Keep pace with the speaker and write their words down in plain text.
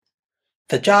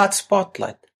The Jazz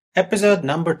Spotlight, episode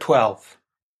number 12.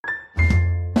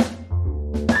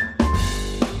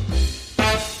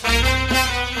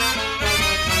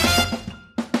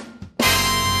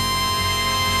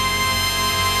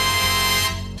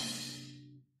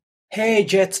 Hey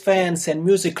Jazz fans and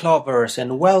music lovers,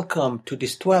 and welcome to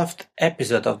this 12th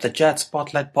episode of the Jazz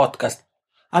Spotlight podcast.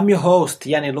 I'm your host,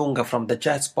 Jani Lunga from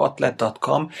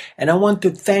thejazzspotlight.com, and I want to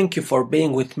thank you for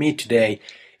being with me today.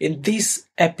 In this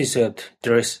episode,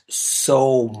 there is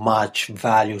so much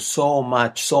value, so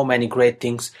many great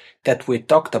things that we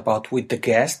talked about with the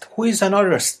guest, who is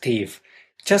another Steve.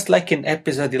 Just like in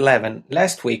episode 11,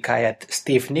 last week I had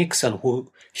Steve Nixon,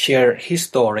 who shared his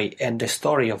story and the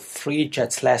story of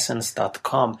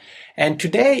freejazzlessons.com. And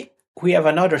today we have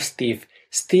another Steve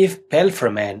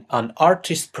Palfreyman, an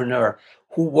artistpreneur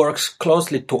who works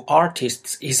closely to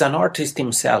artists. He's an artist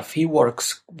himself. He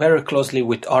works very closely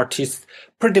with artists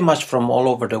pretty much from all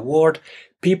over the world,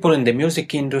 people in the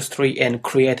music industry and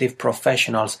creative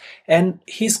professionals. And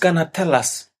he's gonna tell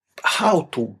us how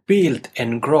to build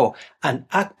and grow an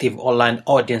active online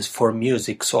audience for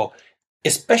music. So,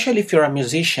 especially if you're a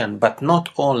musician, but not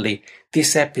only,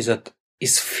 this episode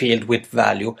is filled with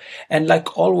value. And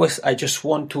like always, I just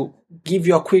want to give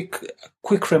you a quick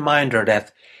reminder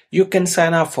that you can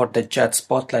sign up for the Jazz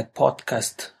Spotlight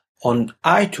podcast on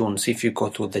iTunes if you go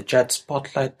to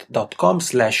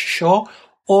thejazzspotlight.com/show,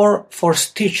 or for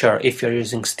Stitcher if you're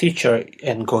using Stitcher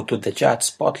and go to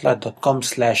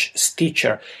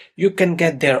thejazzspotlight.com/Stitcher. You can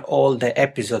get there all the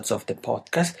episodes of the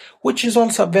podcast, which is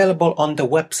also available on the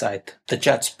website,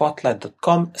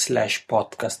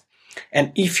 thejazzspotlight.com/podcast.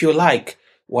 And if you like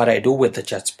what I do with the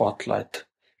Jazz Spotlight,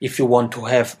 if you want to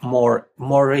have more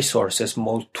resources,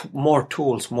 more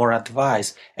tools, more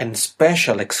advice, and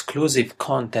special exclusive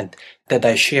content that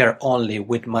I share only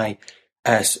with my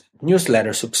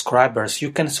newsletter subscribers,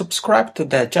 you can subscribe to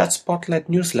the Jazz Spotlight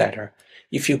newsletter.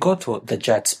 If you go to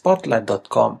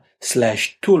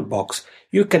thejazzspotlight.com/toolbox,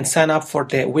 you can sign up for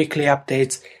the weekly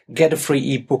updates, get a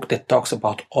free ebook that talks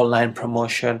about online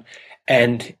promotion,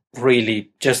 and really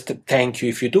just thank you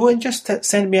if you do, and just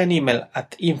send me an email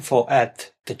at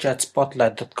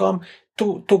info@thejazzspotlight.com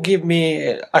to give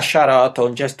me a shout out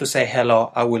or just to say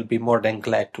hello. I will be more than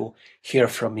glad to hear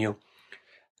from you.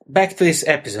 Back to this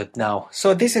episode now.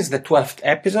 So this is the 12th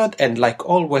episode, and like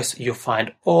always, you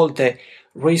find all the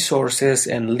resources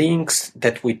and links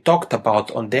that we talked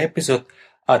about on the episode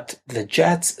at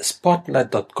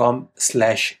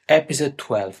thejazzspotlight.com/episode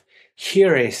 12.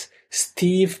 Here is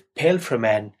Steve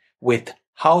Palfreyman with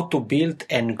how to build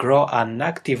and grow an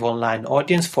active online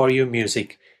audience for your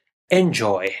music.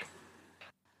 Enjoy!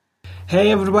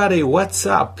 Hey everybody, what's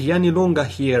up? Jani Lunga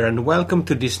here, and welcome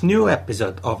to this new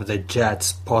episode of the Jazz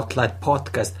Spotlight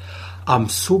podcast. I'm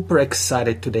super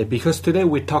excited today because today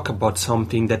we talk about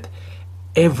something that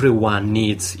everyone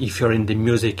needs if you're in the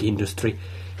music industry,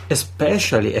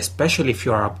 especially if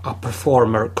you're a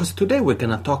performer, because today we're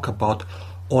going to talk about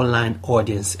online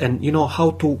audience and how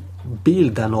to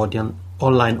build an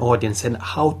online audience and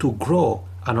how to grow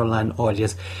an online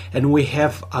audience. And we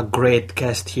have a great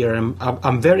guest here.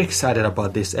 I'm very excited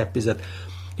about this episode.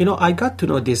 I got to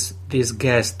know this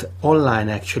guest online,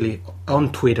 actually,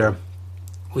 on Twitter.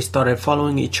 We started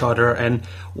following each other, and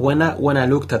when I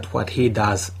looked at what he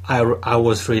does, I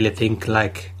was really thinking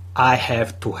like, I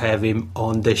have to have him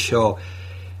on the show.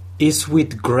 It's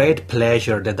with great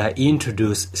pleasure that I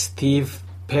introduce Steve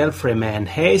Palfreyman.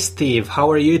 Hey Steve,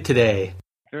 how are you today?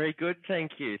 Very good,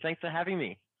 thank you. Thanks for having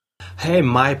me. Hey,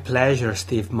 my pleasure,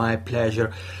 Steve, my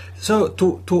pleasure. So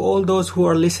to all those who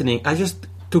are listening,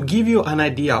 to give you an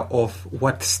idea of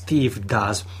what Steve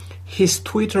does, his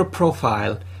Twitter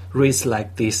profile reads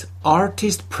like this: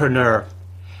 Artistpreneur,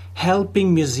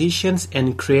 helping musicians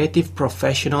and creative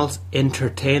professionals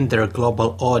entertain their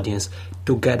global audience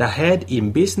to get ahead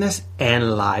in business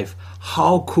and life.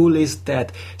 How cool is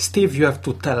that? Steve, you have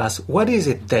to tell us, what is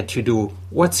it that you do?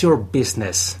 What's your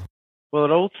business? Well,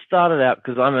 it all started out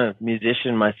because I'm a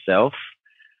musician myself.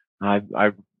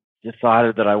 I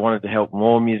decided that I wanted to help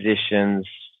more musicians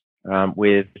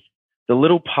with the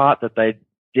little part that they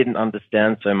didn't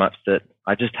understand so much that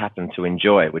I just happened to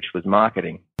enjoy, which was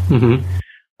marketing. Mm-hmm.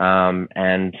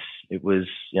 And it was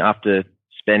after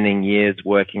spending years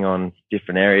working on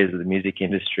different areas of the music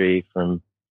industry, from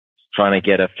trying to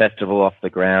get a festival off the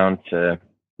ground to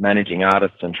managing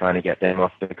artists and trying to get them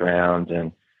off the ground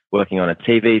and working on a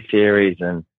TV series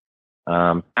and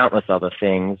countless other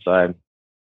things. I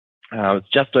was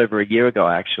just over a year ago,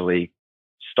 I actually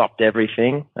stopped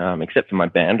everything, except for my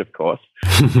band, of course,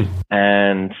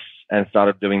 and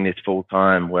started doing this full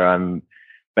time, where I'm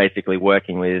basically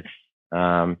working with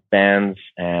bands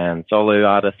and solo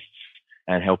artists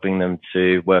and helping them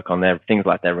to work on their things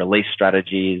like their release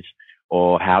strategies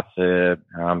or how to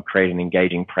create an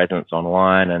engaging presence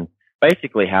online, and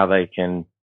basically how they can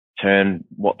turn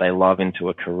what they love into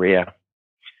a career.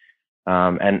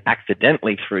 And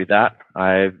accidentally through that,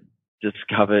 I've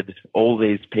discovered all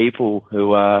these people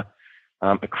who are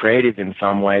creative in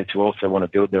some ways who also want to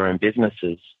build their own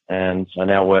businesses. And I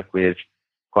now work with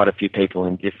quite a few people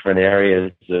in different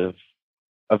areas of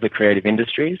the creative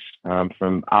industries,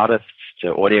 from artists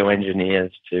to audio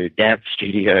engineers to dance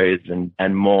studios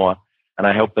and more. And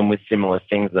I help them with similar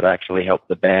things that I actually help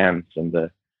the bands and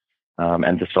the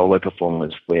solo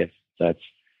performers with. So it's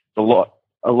a lot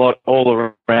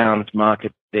all around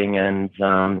marketing and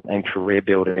career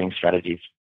building strategies.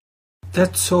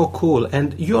 That's so cool.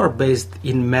 And you're based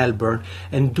in Melbourne.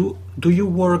 And do you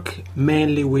work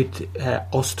mainly with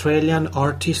Australian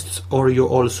artists, or you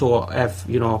also have,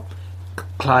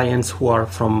 clients who are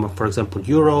from, for example,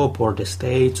 Europe or the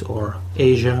States or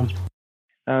Asia?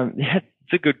 Yeah,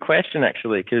 it's a good question,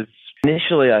 actually, because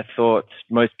initially I thought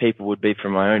most people would be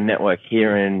from my own network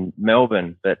here in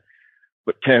Melbourne, but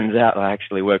it turns out I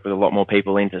actually work with a lot more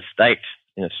people interstate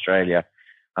in Australia,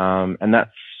 and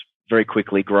that's very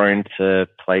quickly grown to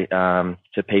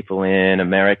people in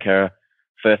America,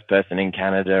 first person in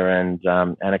Canada,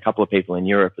 and a couple of people in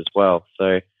Europe as well.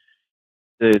 So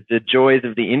the joys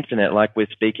of the internet, like we're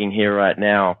speaking here right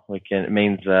now, it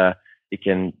means you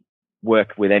can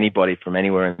work with anybody from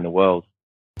anywhere in the world.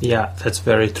 Yeah, that's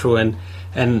very true, and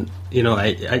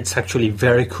it's actually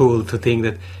very cool to think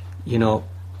that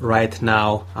right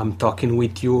now I'm talking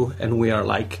with you and we are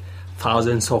like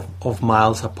thousands of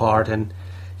miles apart, and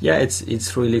yeah,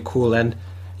 it's really cool. And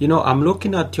I'm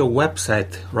looking at your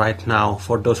website right now.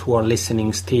 For those who are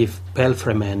listening,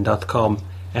 stevepalfreyman.com,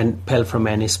 and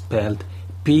Palfreyman is spelled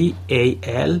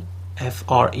Palfreyman,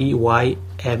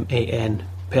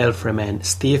 Palfreyman,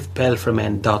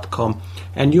 stevepalfreyman.com.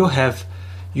 And you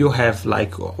have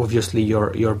like obviously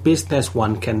your business.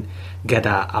 One can get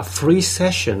a free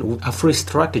session, a free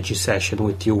strategy session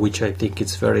with you, which I think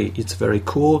it's very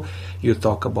cool. You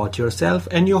talk about yourself,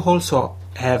 and you also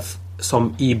have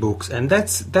some ebooks, and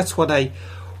that's what I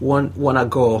want to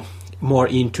go more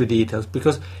into details,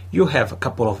 because you have a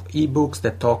couple of ebooks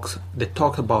that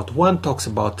talk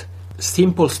about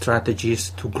simple strategies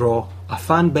to grow a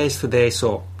fan base today.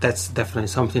 So that's definitely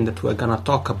something that we're gonna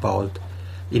talk about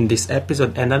in this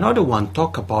episode. And another one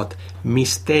talk about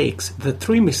mistakes, the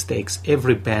 3 mistakes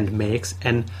every band makes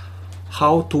and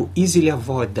how to easily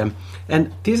avoid them.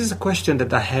 And this is a question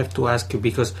that I have to ask you,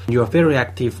 because you are very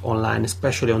active online,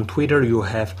 especially on Twitter. You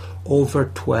have over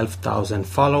 12,000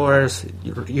 followers.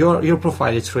 Your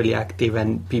profile is really active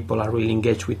and people are really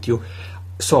engaged with you.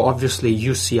 So obviously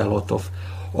you see a lot of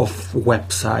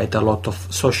website, a lot of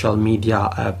social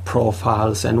media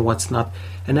profiles and what's not.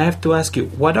 And I have to ask you,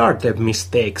 what are the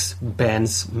mistakes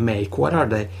bands make? What are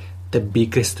the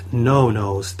biggest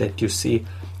no-nos that you see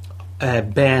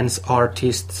bands,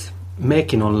 artists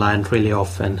making online really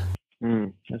often?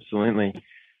 Absolutely.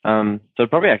 So I'd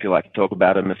probably actually like to talk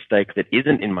about a mistake that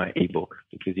isn't in my ebook,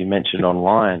 because you mentioned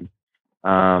online.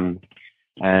 And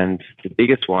the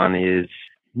biggest one is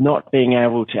not being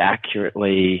able to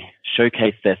accurately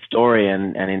showcase their story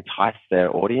and entice their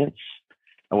audience.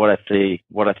 And what I see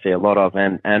a lot of,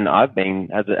 and I've been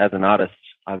as an artist,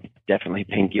 I've definitely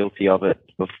been guilty of it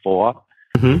before.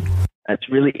 Mm-hmm. It's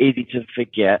really easy to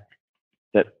forget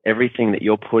that everything that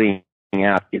you're putting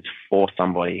out is for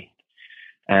somebody.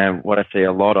 And what I see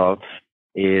a lot of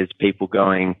is people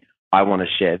going, I want to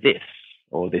share this,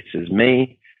 or this is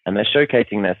me, and they're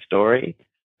showcasing their story,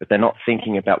 but they're not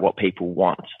thinking about what people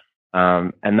want.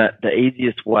 And that the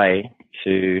easiest way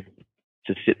to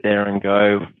sit there and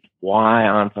go, why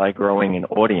aren't I growing an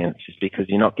audience, is because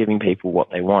you're not giving people what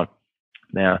they want.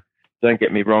 Now, don't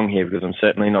get me wrong here, because I'm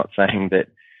certainly not saying that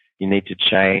you need to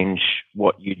change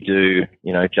what you do,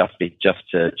 just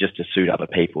to suit other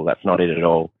people. That's not it at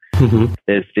all. Mm-hmm.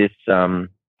 There's this, in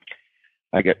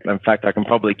fact, I can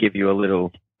probably give you a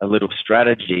little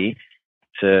strategy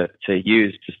to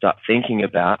use to start thinking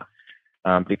about,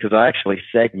 because I actually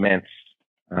segment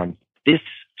this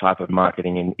type of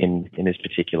marketing in this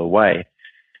particular way.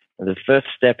 The first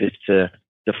step is to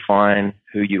define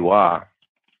who you are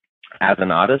as an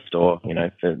artist, or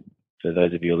for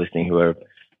those of you listening who are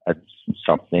at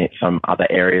some other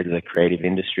areas of the creative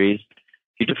industries.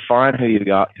 If you define who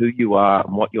you are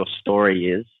and what your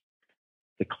story is,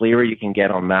 the clearer you can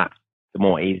get on that, the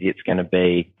more easy it's going to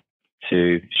be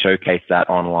to showcase that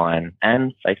online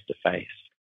and face-to-face.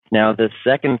 Now, the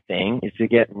second thing is to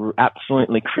get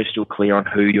absolutely crystal clear on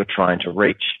who you're trying to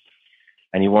reach.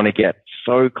 And you want to get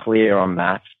so clear on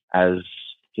that as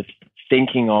just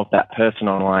thinking of that person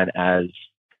online as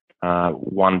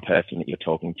one person that you're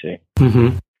talking to.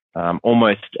 Mm-hmm.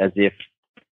 Almost as if,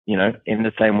 you know, in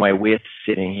the same way we're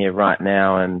sitting here right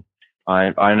now, and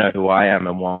I know who I am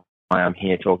and why I'm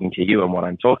here talking to you and what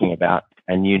I'm talking about,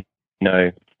 and you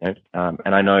know, and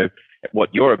I know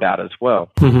what you're about as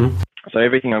well. Mm-hmm. So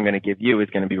everything I'm going to give you is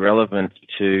going to be relevant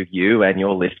to you and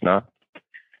your listener,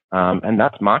 and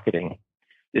that's marketing.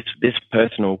 This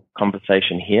personal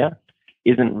conversation here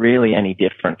isn't really any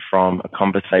different from a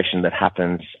conversation that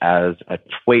happens as a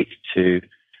tweet to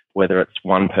whether it's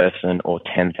one person or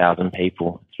 10,000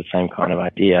 people. It's the same kind of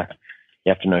idea.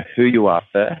 You have to know who you are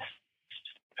first,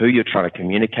 who you're trying to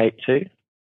communicate to,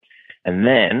 and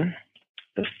then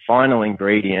the final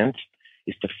ingredient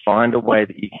is to find a way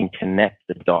that you can connect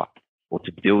the dot or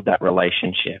to build that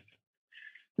relationship.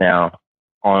 Now,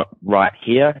 right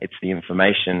here, it's the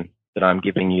information that I'm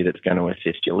giving you that's going to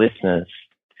assist your listeners.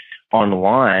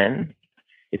 Online,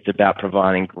 it's about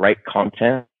providing great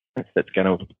content that's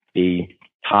going to be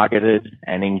targeted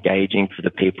and engaging for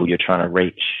the people you're trying to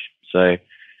reach. So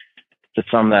to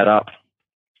sum that up,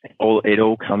 it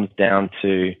all comes down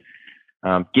to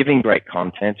giving great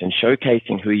content and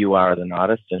showcasing who you are as an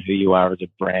artist and who you are as a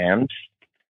brand,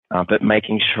 but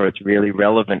making sure it's really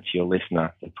relevant to your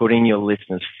listener. So putting your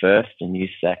listeners first and you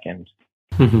second.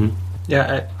 Mm-hmm.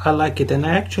 Yeah, I like it, and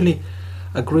I actually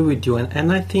agree with you.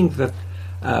 And I think that,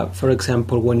 for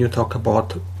example, when you talk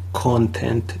about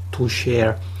content to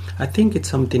share, I think it's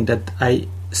something that I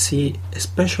see,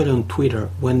 especially on Twitter,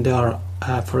 when there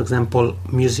are, for example,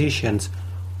 musicians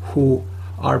who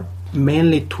are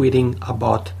mainly tweeting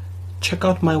about, check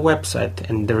out my website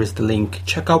and there is the link,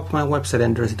 check out my website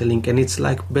and there is the link, and it's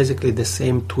like basically the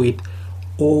same tweet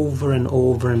over and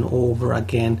over and over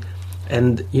again.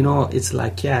 And, you know, it's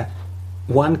like, yeah,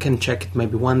 one can check it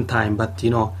maybe one time, but, you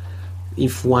know,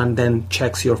 if one then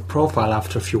checks your profile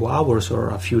after a few hours or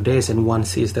a few days and one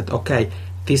sees that, okay,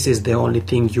 this is the only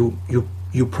thing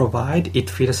you provide, it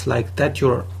feels like that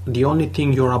you're the only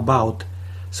thing you're about.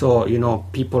 So, you know,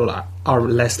 people are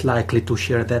less likely to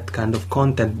share that kind of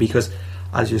content because,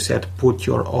 as you said, put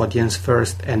your audience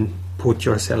first and put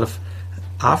yourself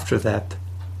after that.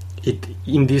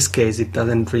 In this case, it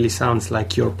doesn't really sound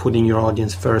like you're putting your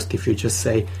audience first if you just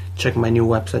say, check my new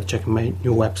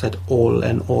website all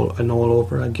and all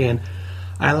over again.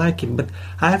 I like it, but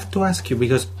I have to ask you,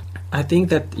 because I think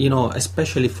that, you know,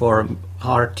 especially for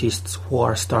artists who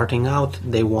are starting out,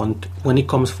 they want, when it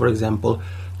comes, for example,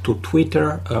 to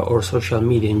Twitter or social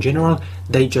media in general,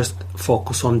 they just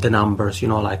focus on the numbers, you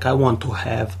know, like I want to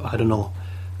have,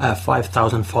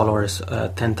 5,000 followers,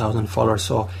 10,000 followers,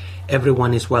 so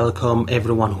everyone is welcome,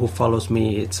 everyone who follows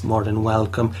me, it's more than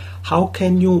welcome. How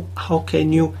can you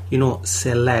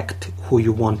select who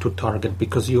you want to target?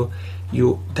 Because you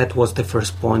that was the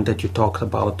first point that you talked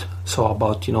about, so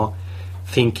about, you know,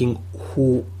 thinking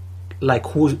who's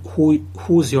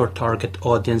your target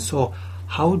audience. So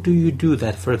how do you do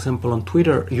that? For example, on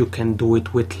Twitter, you can do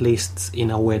it with lists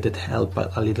in a way that help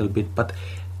a little bit, but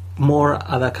more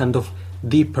at a kind of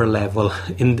deeper level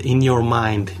in your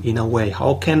mind, in a way.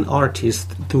 How can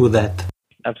artists do that?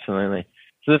 Absolutely.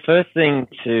 So the first thing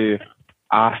to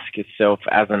ask yourself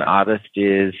as an artist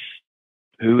is,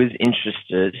 who is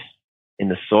interested in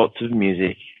the sorts of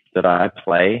music that I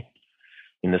play,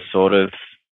 in the sort of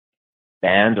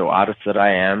band or artist that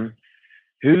I am?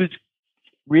 Who's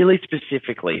really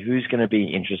specifically, who's going to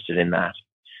be interested in that?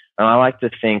 And I like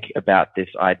to think about this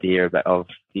idea of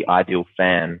the ideal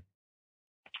fan.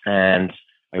 And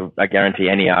I guarantee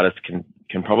any artist can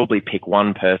probably pick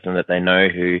one person that they know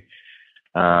who,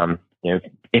 you know,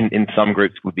 in some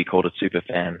groups would be called a super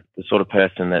fan, the sort of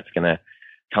person that's going to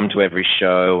come to every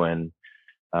show and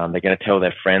they're going to tell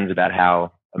their friends about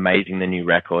how amazing the new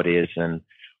record is. And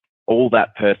all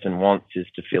that person wants is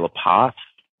to feel a part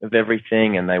of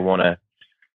everything, and they want to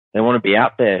be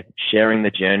out there sharing the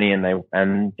journey, and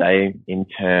they in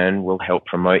turn will help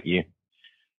promote you.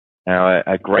 Now,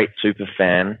 a great super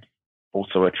fan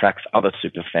also attracts other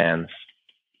super fans.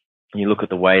 You look at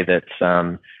the way that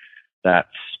that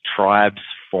tribes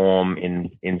form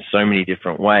in so many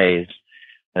different ways,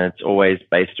 and it's always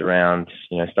based around,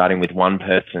 you know, starting with one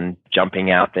person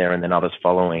jumping out there and then others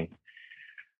following.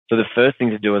 So the first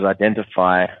thing to do is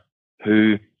identify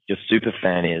who your super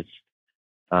fan is.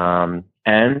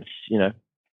 And, you know,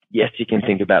 yes, you can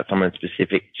think about someone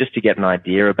specific just to get an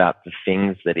idea about the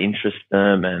things that interest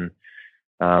them and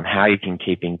how you can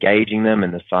keep engaging them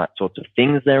and the sorts of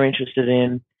things they're interested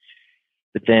in.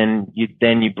 But then you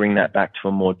bring that back to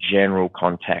a more general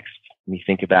context. And you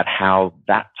think about how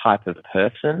that type of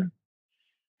person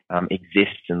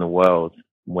exists in the world,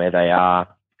 where they are,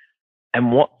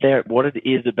 and what it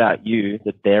is about you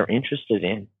that they're interested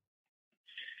in.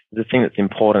 The thing that's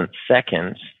important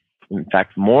second, in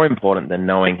fact, more important than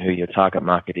knowing who your target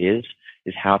market is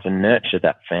how to nurture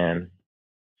that fan.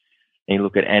 And you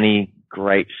look at any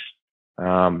great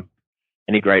online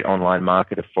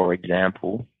marketer, for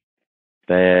example,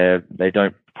 they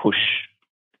don't push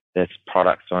their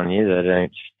products on you. They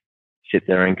don't sit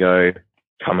there and go,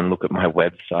 come and look at my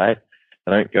website.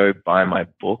 They don't go buy my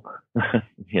book.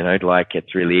 Like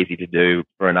it's really easy to do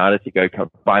for an artist to go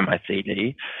buy my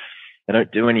CD. They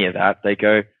don't do any of that. They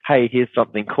go, hey, here's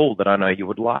something cool that I know you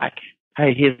would like.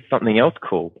 Hey, here's something else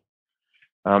cool.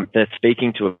 They're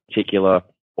speaking to a particular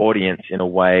audience in a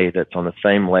way that's on the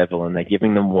same level, and they're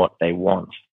giving them what they want.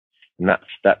 And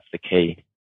that's the key.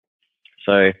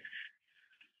 So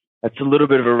that's a little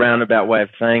bit of a roundabout way of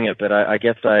saying it, but I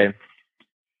guess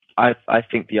I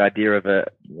think the idea of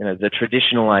the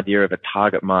traditional idea of a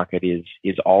target market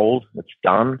is old. It's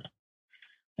done.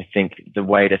 I think the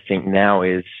way to think now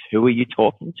is, who are you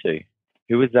talking to?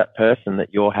 Who is that person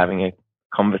that you're having a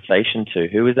conversation to?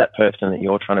 Who is that person that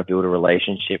you're trying to build a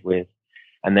relationship with?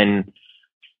 And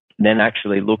then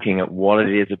actually looking at what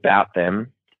it is about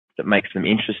them that makes them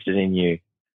interested in you,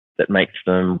 that makes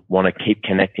them want to keep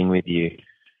connecting with you.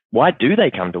 Why do they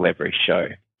come to every show?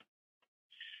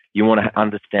 You want to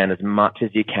understand as much as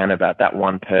you can about that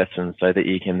one person so that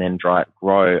you can then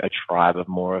grow a tribe of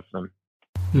more of them.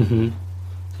 Mm-hmm.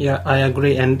 Yeah, I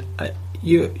agree. And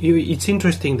it's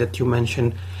interesting that you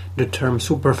mentioned the term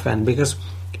superfan, because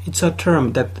it's a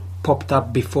term that popped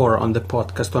up before on the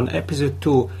podcast. On episode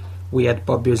 2, we had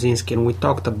Bob Yosinski, and we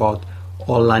talked about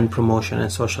online promotion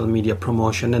and social media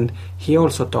promotion. And he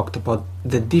also talked about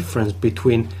the difference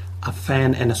between a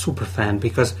fan and a superfan,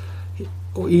 because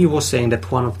he was saying that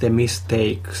one of the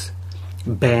mistakes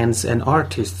bands and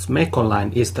artists make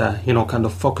online is the kind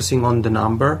of focusing on the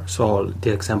number. So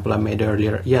the example I made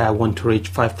earlier, I want to reach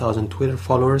 5,000 Twitter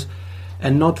followers,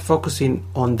 and not focusing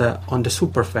on the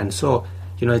super fan. So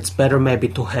it's better maybe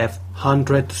to have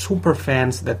 100 super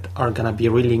fans that are gonna be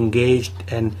really engaged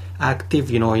and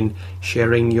active in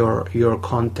sharing your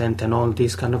content and all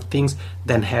these kind of things,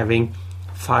 than having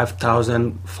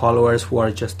 5,000 followers who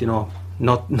are just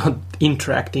not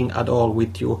interacting at all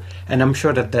with you. And I'm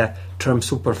sure that the term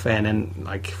superfan and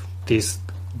like this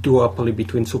duopoly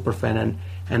between superfan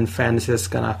and fans is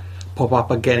gonna pop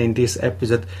up again in this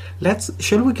episode.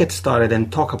 Shall we get started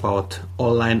and talk about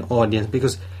online audience?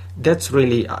 Because that's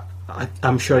really,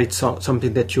 I'm sure it's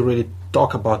something that you really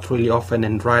talk about really often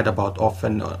and write about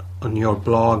often on your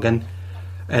blog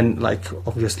and like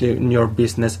obviously in your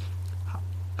business.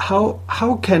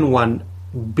 How can one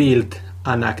build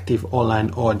an active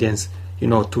online audience,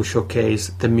 to showcase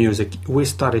the music? We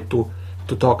started to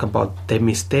talk about the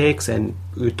mistakes, and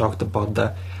we talked about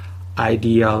the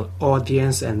ideal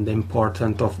audience and the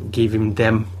importance of giving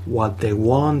them what they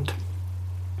want,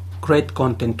 great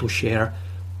content to share,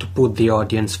 to put the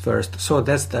audience first. So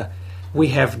we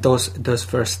have those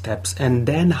first steps, and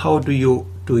then how do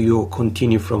you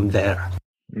continue from there?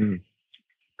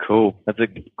 Cool. That's a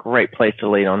great place to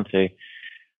lead on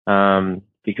to.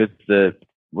 Because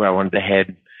where I wanted to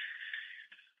head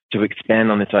to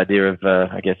expand on this idea of,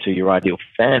 I guess, who your ideal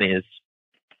fan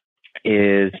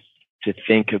is to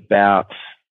think about,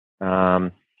 I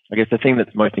guess, the thing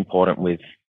that's most important with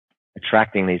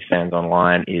attracting these fans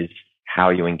online is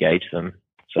how you engage them.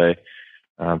 So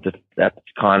that's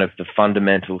kind of the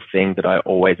fundamental thing that I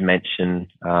always mention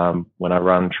when I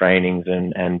run trainings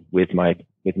and with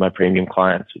my premium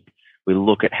clients. We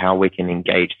look at how we can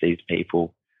engage these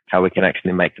people, how we can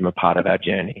actually make them a part of our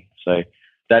journey. So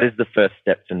that is the first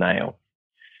step to nail.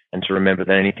 And to remember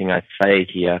that anything I say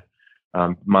here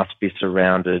must be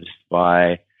surrounded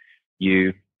by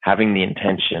you having the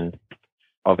intention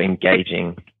of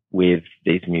engaging with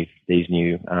these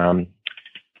new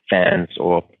fans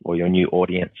or your new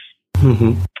audience.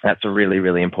 Mm-hmm. That's a really,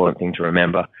 really important thing to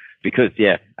remember, because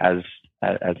as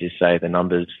you say, the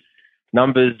numbers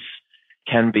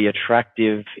can be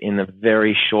attractive in the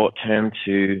very short term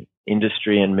to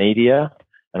industry and media.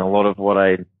 And a lot of what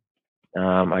I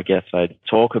guess I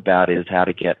talk about is how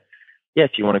to get, yes,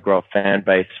 you want to grow a fan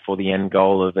base for the end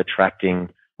goal of attracting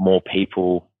more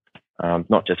people,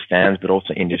 not just fans, but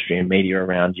also industry and media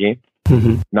around you.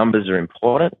 Mm-hmm. Numbers are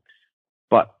important,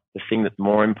 but the thing that's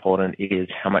more important is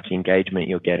how much engagement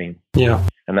you're getting. Yeah.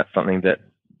 And that's something that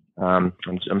I'm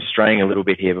straying a little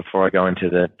bit here before I go into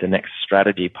the next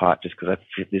strategy part, just because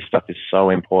this stuff is so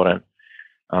important,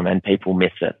 and people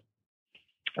miss it.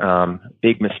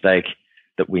 Big mistake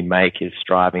that we make is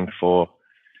striving for,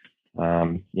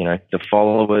 the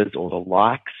followers or the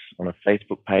likes on a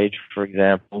Facebook page, for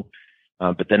example.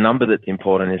 But the number that's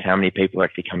important is how many people are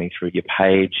actually coming through your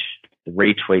page, the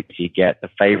retweets you get, the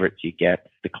favorites you get,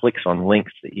 the clicks on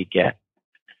links that you get,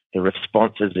 the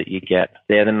responses that you get.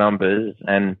 They're the numbers,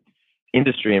 and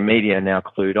industry and media are now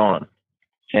clued on.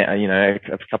 You know,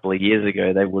 a couple of years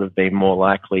ago, they would have been more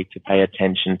likely to pay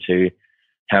attention to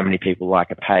how many people like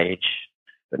a page.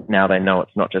 But now they know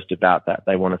it's not just about that.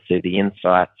 They want to see the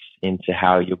insights into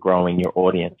how you're growing your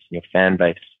audience, your fan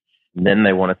base. And then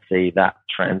they want to see that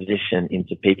transition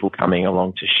into people coming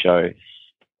along to shows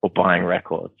or buying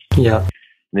records. Yeah.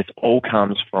 And this all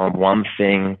comes from one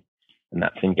thing, and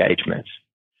that's engagement.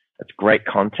 It's great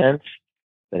content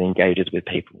that engages with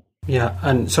people. Yeah,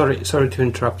 and sorry to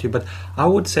interrupt you, but I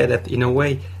would say that in a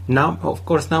way, now, of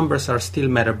course, numbers are still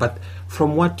matter, but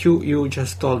from what you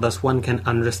just told us, one can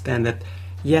understand that,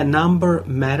 yeah, number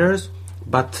matters,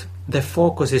 but the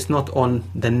focus is not on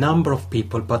the number of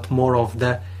people, but more of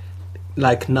the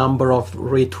like number of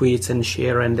retweets and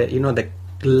share and the, you know, the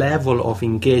level of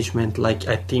engagement. Like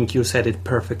I think you said it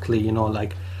perfectly, you know,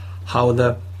 like how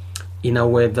the, in a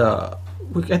way,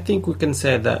 I think we can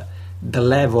say the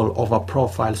level of a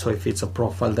profile. So if it's a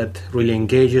profile that really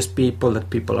engages people, that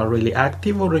people are really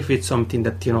active, or if it's something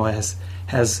that, you know,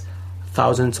 has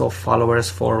thousands of followers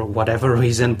for whatever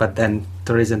reason, but then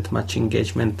there isn't much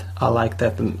engagement. I like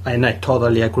that, and I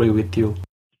totally agree with you.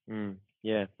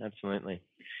 Yeah, absolutely.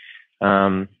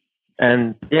 And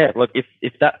yeah, look,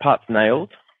 if that part's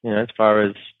nailed, you know, as far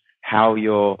as how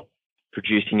you're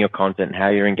producing your content, how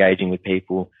you're engaging with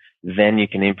people, then you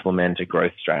can implement a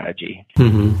growth strategy.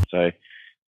 Mm-hmm. So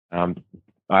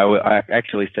I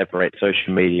actually separate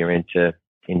social media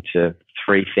into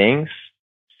three things.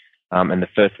 And the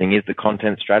first thing is the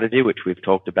content strategy, which we've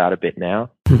talked about a bit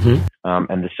now. Mm-hmm.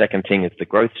 And the second thing is the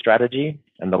growth strategy.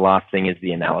 And the last thing is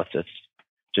the analysis,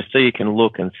 just so you can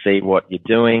look and see what you're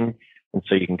doing. And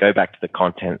so you can go back to the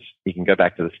contents, you can go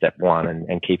back to the step one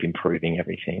and keep improving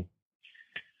everything.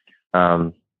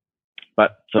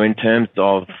 But so in terms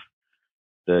of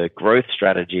the growth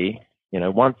strategy, you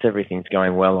know, once everything's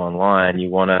going well online, you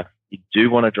do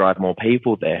want to drive more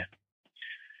people there.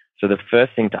 So the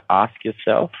first thing to ask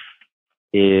yourself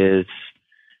is,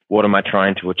 what am I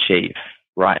trying to achieve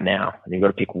right now? And you've got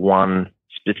to pick one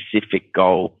specific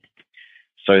goal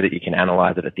so that you can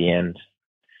analyze it at the end.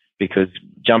 Because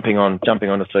jumping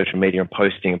onto social media and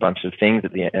posting a bunch of things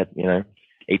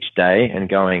each day and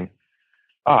going,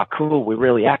 oh, cool, we're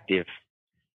really active,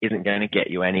 isn't going to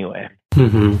get you anywhere.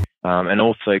 Mm-hmm. And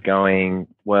also going,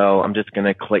 well, I'm just going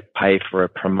to click pay for a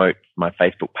promote my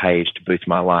Facebook page to boost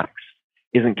my likes,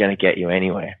 isn't going to get you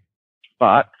anywhere.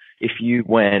 But if you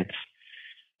went,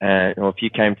 or if you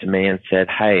came to me and said,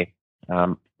 hey,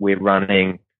 we're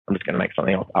running, I'm just going to make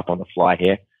something up on the fly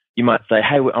here. You might say,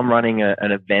 hey, I'm running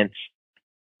an event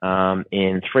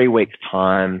in 3 weeks'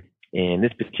 time in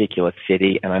this particular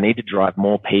city, and I need to drive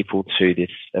more people to this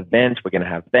event. We're going to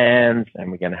have bands, and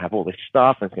we're going to have all this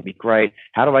stuff, and it's going to be great.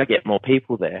 How do I get more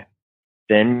people there?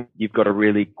 Then you've got a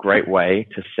really great way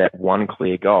to set one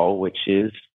clear goal, which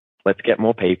is, let's get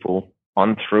more people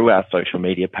on through our social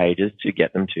media pages to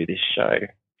get them to this show.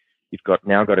 You've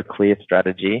now got a clear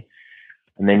strategy,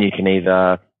 and then you can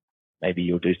either, maybe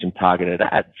you'll do some targeted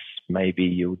ads. Maybe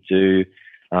you'll do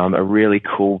a really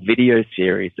cool video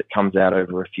series that comes out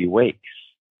over a few weeks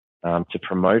to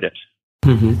promote it.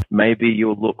 Mm-hmm. Maybe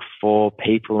you'll look for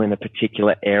people in a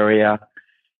particular area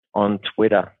on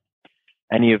Twitter.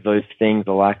 Any of those things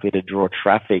are likely to draw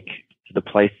traffic to the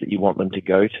place that you want them to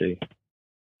go to,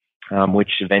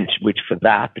 which for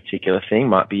that particular thing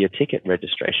might be your ticket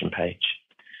registration page.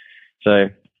 So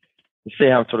you see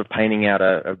how I'm sort of painting out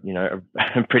a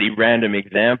pretty random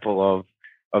example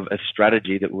of a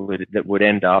strategy that would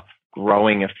end up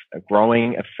growing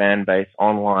a fan base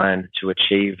online to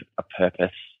achieve a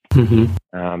purpose.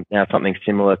 Mm-hmm. Now, something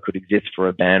similar could exist for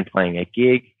a band playing a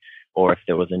gig, or if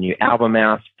there was a new album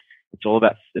out. It's all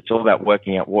about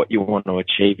working out what you want to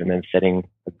achieve and then setting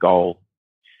a goal.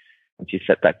 Once you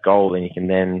set that goal, then you can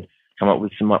then come up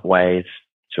with some ways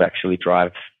to actually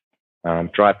drive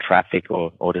traffic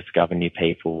or discover new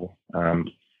people, and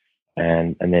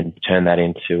then turn that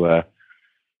into a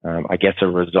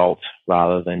result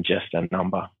rather than just a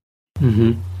number.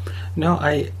 Mm-hmm. No,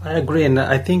 I agree, and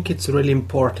I think it's really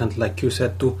important, like you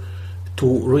said, to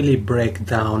really break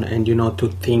down and to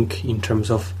think in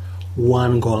terms of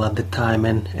one goal at a time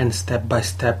and step by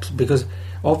step, because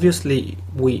obviously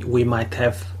we might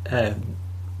have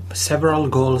several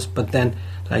goals, but then,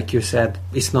 like you said,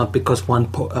 it's not because one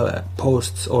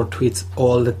posts or tweets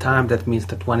all the time that means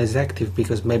that one is active,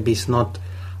 because maybe it's not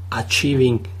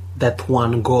achieving that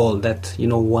one goal that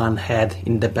one had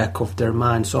in the back of their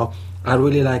mind. So I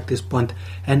really like this point,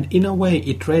 and in a way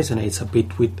it resonates a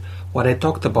bit with what I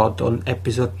talked about on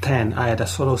episode 10. I had a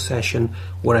solo session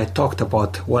where I talked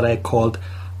about what I called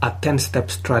a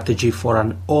 10-step strategy for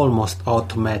an almost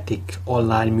automatic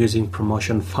online music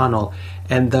promotion funnel.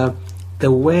 And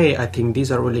the way I think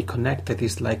these are really connected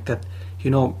is like that,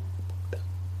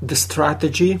 the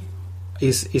strategy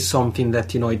is something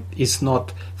that, it is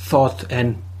not thought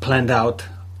and planned out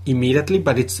immediately,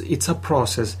 but it's a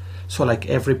process. So like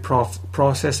every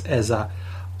process has a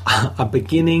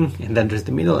beginning, and then there's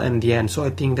the middle and the end. So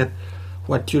I think that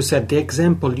what you said, the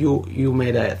example you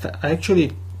made, I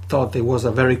actually thought it was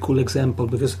a very cool example,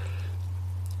 because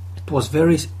it was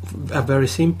a very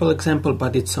simple example,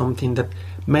 but it's something that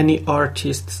many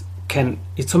artists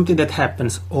it's something that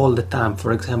happens all the time.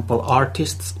 For example,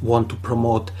 artists want to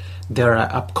promote their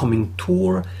upcoming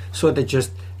tour, so they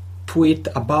just tweet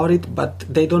about it, but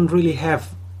they don't really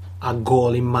have a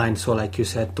goal in mind. So like you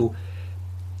said,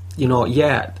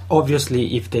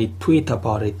 obviously if they tweet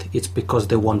about it, it's because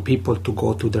they want people to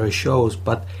go to their shows,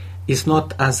 but it's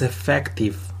not as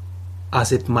effective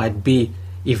as it might be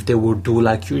if they would do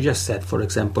like you just said, for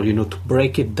example, to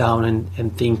break it down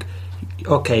and think,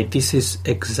 okay, this is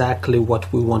exactly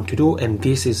what we want to do, and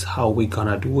this is how we're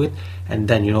gonna do it, and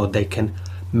then they can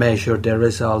measure their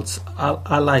results.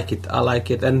 I like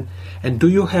it. And do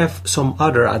you have some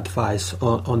other advice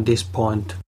on this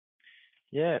point?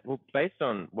 Yeah, well, based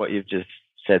on what you've just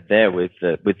said there with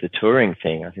the touring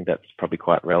thing, I think that's probably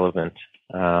quite relevant.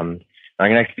 I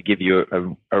can actually give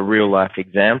you a real life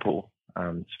example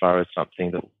as far as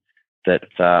something that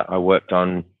I worked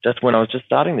on just when I was just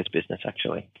starting this business,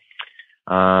 actually.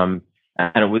 And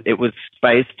it was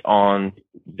based on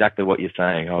exactly what you're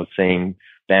saying. I was seeing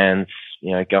bands,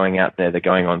 going out there, they're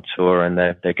going on tour, and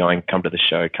they're going, come to the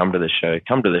show, come to the show,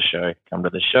 come to the show, come to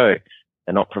the show.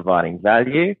 They're not providing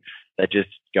value. They're just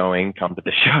going, come to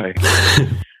the show.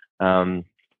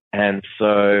 And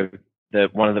so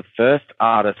one of the first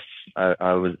artists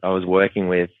I was working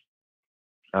with,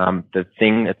 the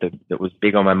thing that was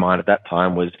big on my mind at that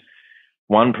time was,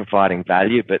 one, providing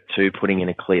value, but two, putting in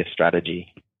a clear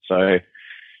strategy. So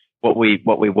what we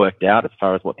worked out as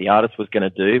far as what the artist was going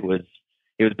to do was,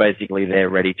 he was basically there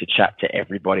ready to chat to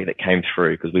everybody that came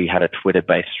through, because we had a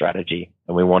Twitter-based strategy,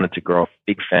 and we wanted to grow a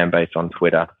big fan base on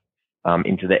Twitter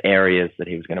into the areas that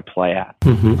he was going to play at.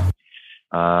 Mm-hmm.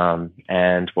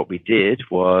 And what we did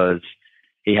was,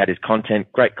 he had his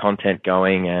great content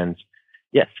going, and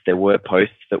yes, there were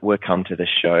posts that were come to the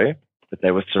show, but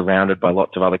they were surrounded by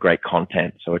lots of other great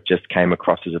content. So it just came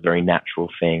across as a very natural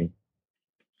thing.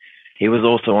 He was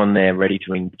also on there ready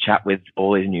to chat with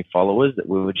all his new followers that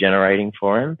we were generating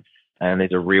for him. And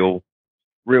these are real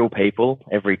people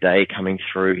every day coming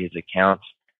through his account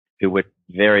who were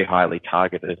very highly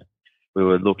targeted. We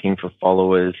were looking for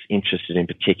followers interested in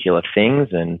particular things.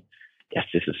 And yes,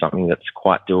 this is something that's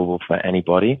quite doable for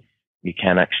anybody. You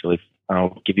can actually,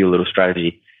 I'll give you a little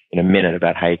strategy in a minute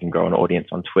about how you can grow an audience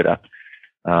on Twitter.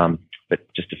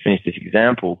 But just to finish this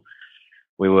example,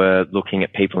 we were looking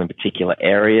at people in particular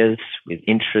areas with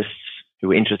interests, who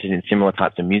were interested in similar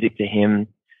types of music to him.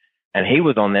 And he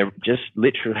was on there just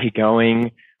literally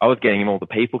going, I was getting him all the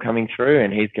people coming through,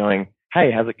 and he's going,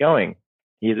 hey, how's it going?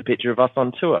 Here's a picture of us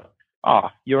on tour. Oh,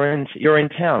 you're in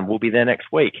town. We'll be there next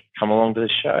week. Come along to the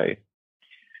show.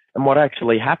 And what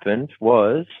actually happened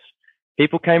was,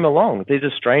 people came along. These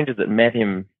are strangers that met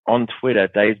him on Twitter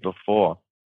days before.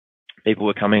 People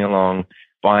were coming along,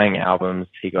 buying albums.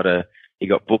 He got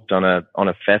booked on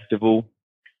a festival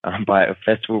by a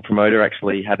festival promoter.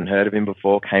 Actually hadn't heard of him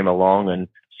before, came along and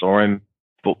saw him,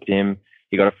 booked him.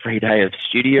 He got a free day of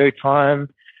studio time.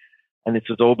 And this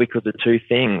was all because of two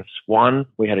things. One,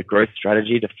 we had a growth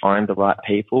strategy to find the right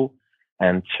people.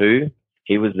 And two,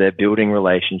 he was there building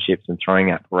relationships and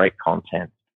throwing out great content.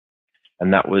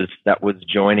 And that was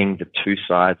joining the two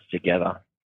sides together.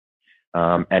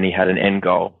 And he had an end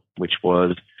goal, which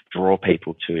was draw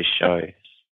people to his shows.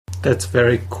 That's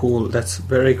very cool.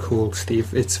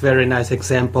 Steve. It's a very nice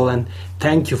example, and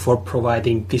thank you for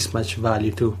providing this much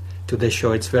value to the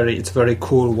show. It's very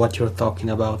cool what you're talking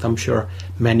about. I'm sure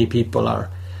many people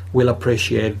will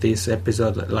appreciate this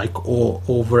episode like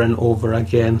over and over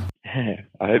again. Yeah,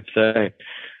 I hope so.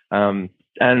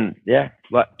 And yeah,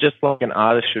 just like an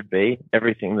artist should be,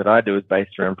 everything that I do is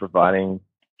based around providing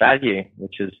value,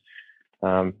 which is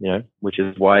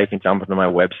why you can jump onto my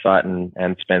website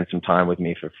and spend some time with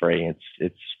me for free.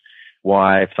 It's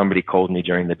why if somebody called me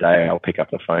during the day, I'll pick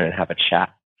up the phone and have a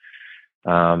chat.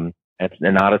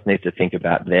 An artist needs to think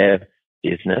about their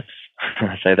business.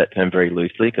 I say that term very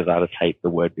loosely because artists hate the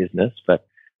word business, but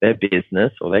their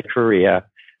business or their career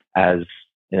as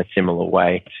in a similar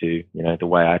way to, the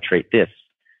way I treat this.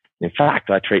 In fact,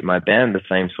 I treat my band the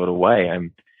same sort of way.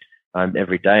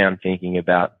 Every day I'm thinking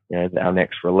about, our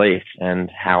next release and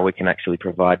how we can actually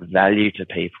provide value to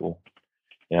people.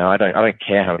 I don't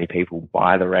care how many people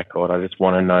buy the record. I just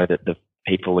want to know that the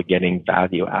people are getting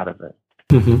value out of it.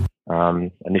 Mm-hmm.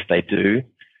 And if they do,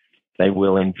 they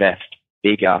will invest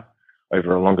bigger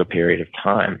over a longer period of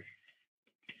time.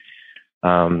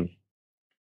 Now,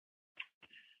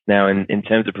 in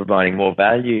terms of providing more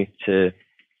value to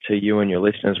you and your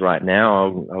listeners right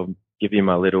now, I'll give you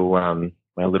my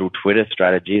little Twitter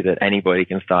strategy that anybody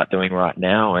can start doing right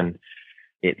now, and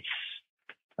it's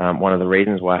one of the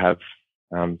reasons why I have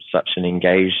such an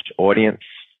engaged audience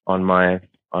on my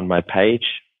page.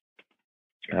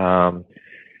 And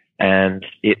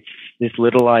it's this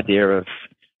little idea of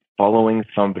following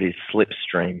somebody's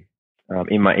slipstream.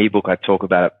 In my ebook, I talk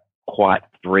about it quite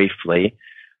briefly. I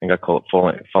think I call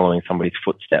it following somebody's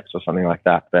footsteps or something like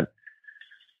that. But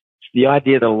it's the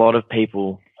idea that a lot of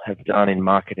people have done in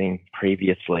marketing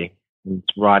previously. It's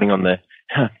riding on I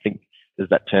think there's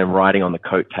that term, riding on the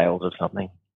coattails of something.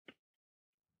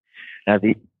 Now,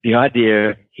 the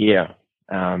idea here,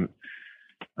 and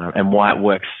why it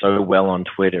works so well on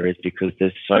Twitter is because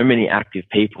there's so many active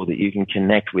people that you can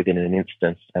connect with in an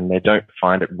instant, and they don't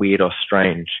find it weird or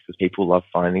strange, because people love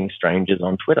finding strangers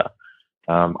on Twitter.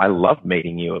 I loved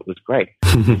meeting you. It was great.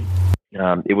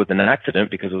 It was an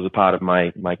accident because it was a part of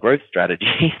my growth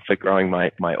strategy for growing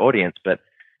my audience, but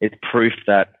it's proof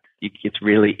that it's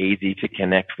really easy to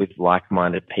connect with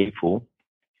like-minded people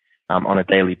on a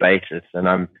daily basis. And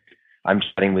I'm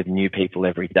chatting with new people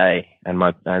every day, and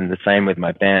the same with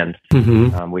my band.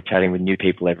 Mm-hmm. We're chatting with new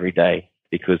people every day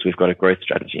because we've got a growth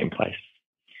strategy in place.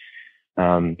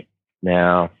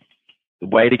 Now,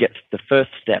 the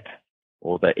first step,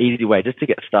 or the easy way just to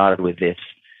get started with this,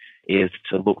 is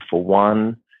to look for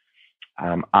one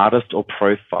artist or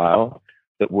profile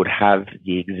that would have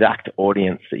the exact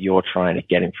audience that you're trying to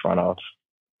get in front of.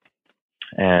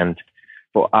 And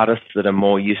for artists that are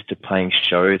more used to playing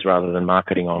shows rather than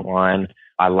marketing online,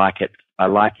 I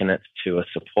liken it to a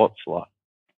support slot.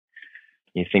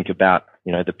 You think about,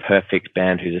 the perfect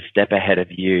band who's a step ahead of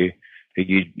you, who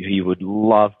you would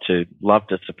love to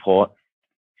support,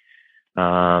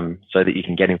 so that you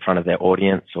can get in front of their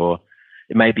audience, or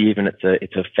it may be even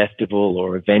it's a festival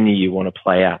or a venue you want to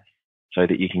play at, so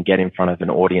that you can get in front of an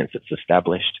audience that's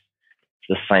established.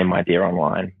 It's the same idea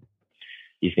online.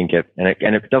 You think and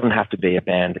it doesn't have to be a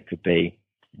band. It could be,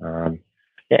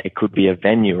 it could be a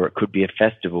venue, or it could be a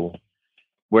festival.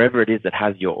 Wherever it is that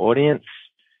has your audience,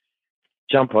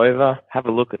 jump over, have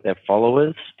a look at their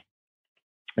followers,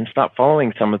 and start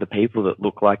following some of the people that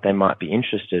look like they might be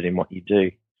interested in what you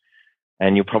do.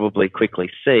 And you'll probably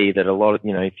quickly see that a lot of,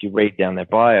 if you read down their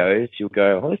bios, you'll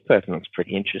go, oh, this person looks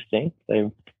pretty interesting.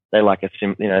 They like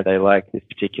they like this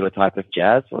particular type of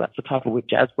jazz. Well, that's the type of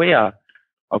jazz we are.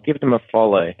 I'll give them a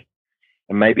follow,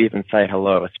 and maybe even say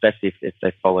hello, especially if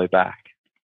they follow back.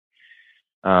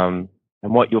 And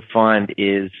what you'll find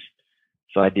is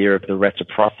this idea of the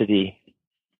reciprocity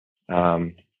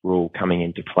rule coming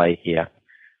into play here,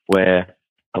 where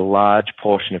a large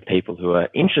portion of people who are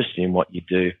interested in what you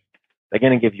do, they're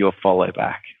going to give you a follow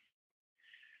back.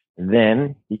 And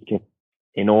then you can,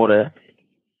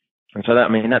 and so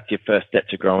that's your first step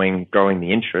to growing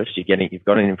the interest. You've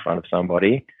got it in front of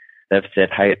somebody. They've said,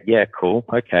 hey, yeah, cool.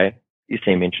 Okay. You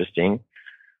seem interesting.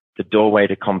 The doorway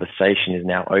to conversation is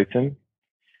now open,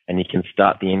 and you can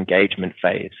start the engagement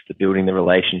phase, the building the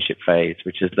relationship phase,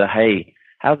 which is the, hey,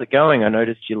 how's it going? I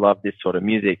noticed you love this sort of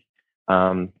music.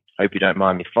 Hope you don't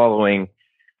mind me following.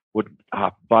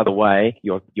 By the way,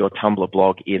 your Tumblr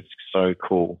blog is so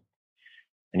cool.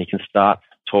 And you can start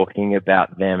talking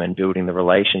about them and building the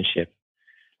relationship.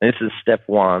 And this is step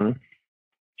one.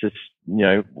 Just,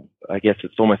 I guess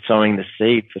it's almost sowing the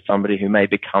seed for somebody who may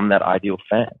become that ideal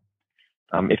fan.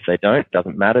 If they don't, it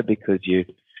doesn't matter, because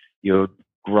you're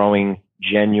growing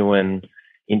genuine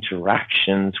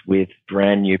interactions with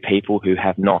brand new people who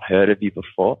have not heard of you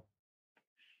before.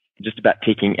 Just about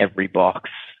ticking every box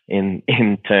in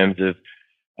terms of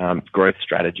growth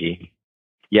strategy.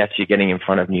 Yes, you're getting in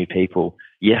front of new people.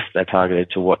 Yes, they're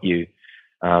targeted to what you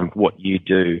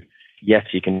do. Yes,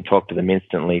 you can talk to them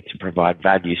instantly to provide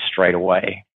value straight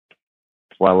away.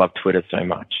 That's why I love Twitter so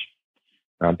much,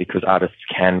 because artists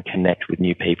can connect with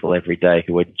new people every day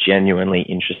who are genuinely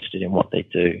interested in what they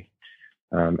do.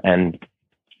 And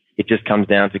it just comes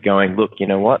down to going, look, you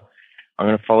know what? I'm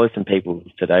going to follow some people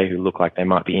today who look like they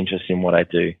might be interested in what I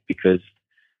do, because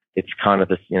it's kind of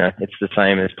this, it's the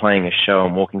same as playing a show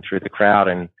and walking through the crowd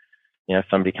and, if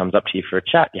somebody comes up to you for a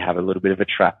chat, you have a little bit of a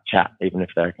chat, even if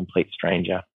they're a complete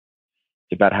stranger.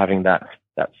 It's about having that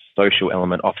social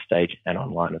element off stage and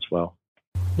online as well.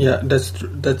 Yeah,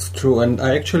 that's true, and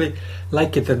I actually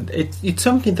like it. And it's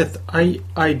something that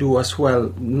I do as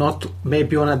well, not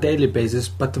maybe on a daily basis,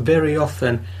 but very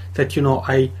often that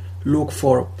I look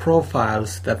for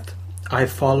profiles that I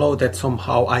follow that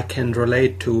somehow I can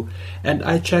relate to, and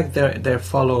I check their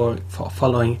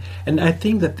following, and I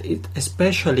think that it,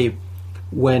 especially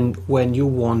when you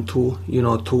want to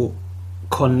to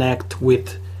connect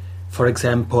with, for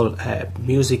example,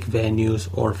 music venues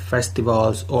or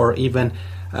festivals, or even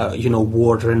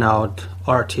world-renowned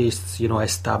artists,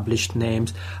 established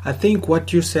names. I think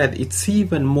what you said, it's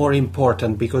even more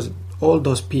important, because all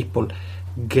those people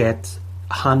get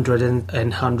hundreds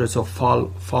and hundreds of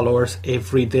followers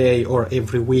every day or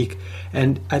every week.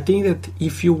 And I think that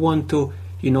if you want to,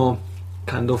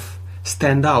 kind of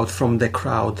stand out from the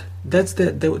crowd, that's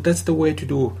the way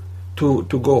to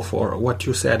go for what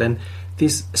you said, and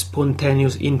this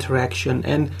spontaneous interaction.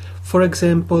 And for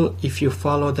example, if you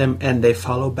follow them and they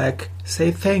follow back,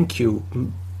 say thank you,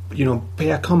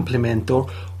 pay a compliment,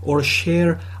 or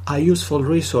share a useful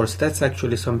resource. That's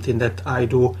actually something that I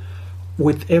do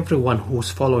with everyone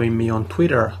who's following me on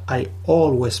Twitter. I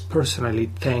always personally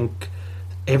thank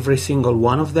every single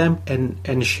one of them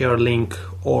and share a link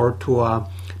or to a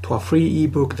free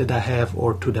ebook that I have,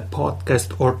 or to the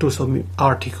podcast, or to some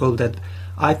article that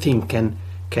I think can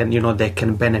they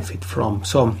can benefit from.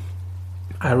 So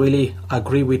I really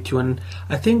agree with you, and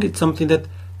I think it's something that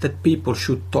people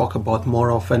should talk about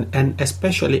more often, and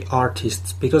especially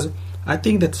artists, because I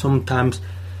think that sometimes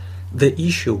the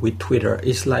issue with Twitter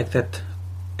is like that,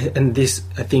 and this,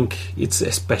 I think it's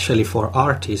especially for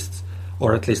artists,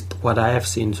 or at least what I have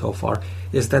seen so far,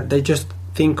 is that they just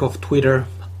think of Twitter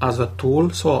as a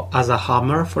tool, so as a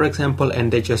hammer, for example,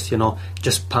 and they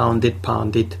just pound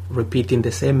it, repeating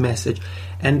the same message,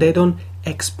 and they don't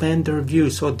expand their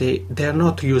view. So they're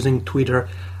not using Twitter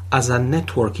as a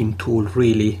networking tool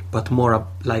really, but more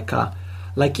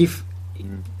like if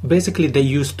basically they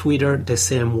use Twitter the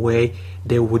same way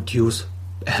they would use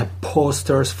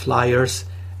posters, flyers,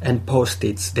 and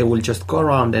post-its. They will just go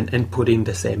around and put in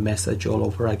the same message all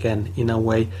over again, in a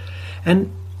way.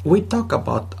 And we talk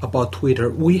about Twitter.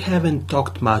 We haven't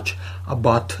talked much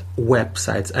about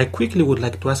websites. I quickly would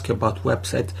like to ask you about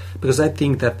websites, because I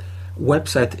think that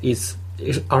websites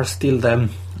are still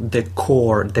the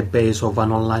core, the base of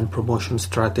an online promotion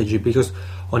strategy, because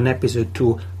on episode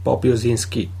 2, Bob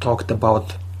Yosinski talked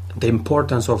about the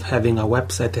importance of having a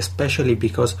website, especially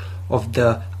because of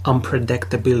the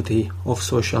unpredictability of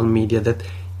social media, that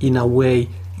in a way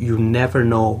you never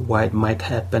know what might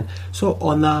happen. So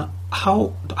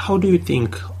how do you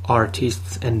think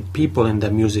artists and people in the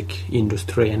music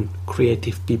industry and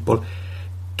creative people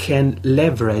can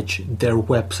leverage their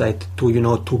website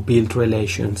to build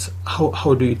relations?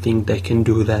 How do you think they can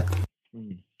do that?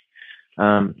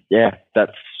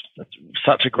 That's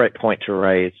such a great point to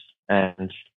raise,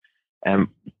 and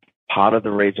part of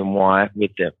the reason why,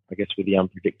 with the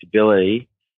unpredictability,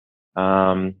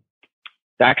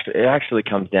 it actually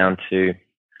comes down to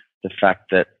the fact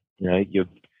that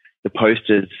the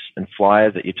posters and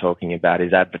flyers that you're talking about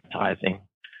is advertising,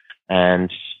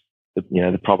 and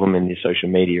the problem in the social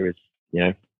media is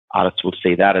artists will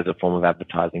see that as a form of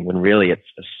advertising, when really it's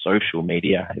a social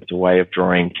media. It's a way of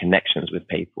drawing connections with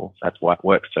people. That's why it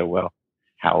works so well.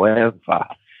 However,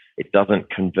 it doesn't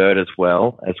convert as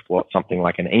well as what something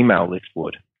like an email list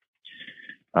would.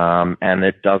 And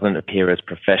it doesn't appear as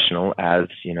professional as,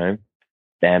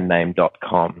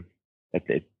 bandname.com. At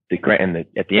the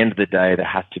end of the day, there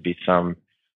has to be some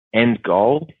end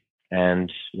goal,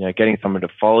 and, getting someone to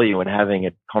follow you and having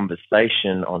a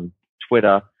conversation on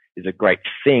Twitter is a great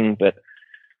thing. But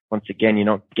once again, you're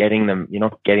not getting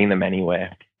them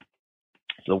anywhere.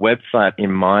 So the website,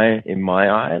 in my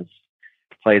eyes,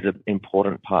 plays an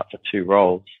important part for two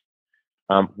roles.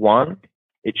 One,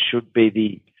 it should be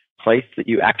the place that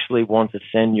you actually want to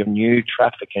send your new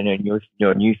traffic and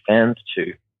your new fans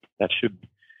to. That should,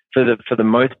 for the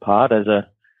most part, there's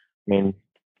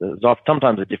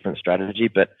sometimes a different strategy,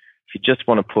 but if you just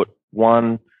want to put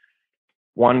one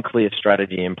clear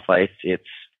strategy in place, it's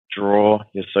draw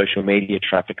your social media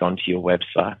traffic onto your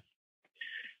website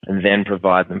and then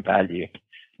provide them value.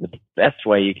 The best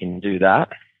way you can do that,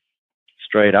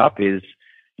 straight up, is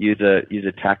use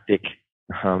a tactic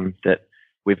that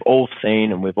we've all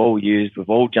seen and we've all used. We've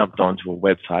all jumped onto a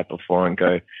website before and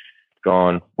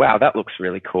gone, wow, that looks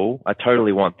really cool. I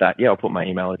totally want that. Yeah, I'll put my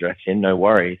email address in. No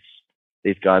worries.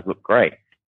 These guys look great.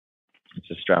 It's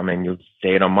just, you'll see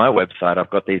it on my website. I've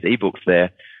got these ebooks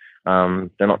there.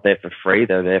 They're not there for free.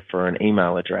 They're there for an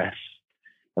email address.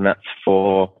 And that's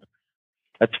for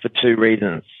two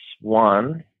reasons.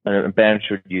 One, and a band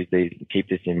should keep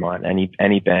this in mind.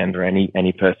 Any band or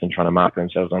any person trying to market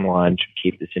themselves online should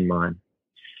keep this in mind.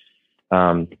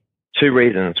 Two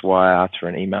reasons why I ask for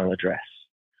an email address.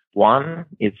 One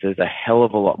is there's a hell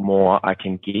of a lot more I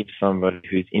can give somebody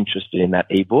who's interested in that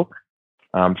ebook,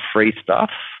 free stuff,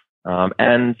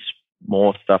 and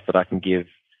more stuff that I can give,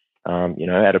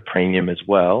 at a premium as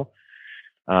well.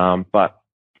 But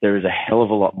there is a hell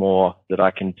of a lot more that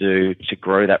I can do to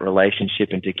grow that relationship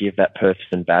and to give that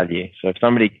person value. So if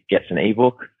somebody gets an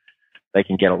ebook, they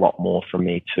can get a lot more from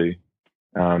me too,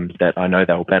 that I know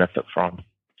they'll benefit from.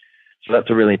 So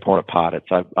that's a really important part.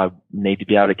 I need to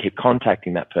be able to keep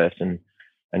contacting that person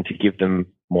and to give them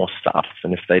more stuff.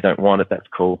 And if they don't want it, that's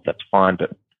cool. That's fine.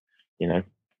 But, 99%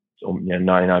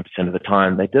 of the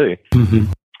time they do.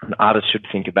 Mm-hmm. And artists should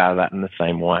think about that in the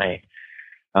same way.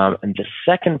 And the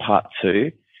second part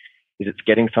too is it's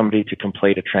getting somebody to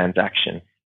complete a transaction.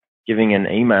 Giving an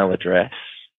email address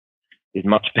is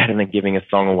much better than giving a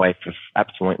song away for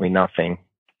absolutely nothing.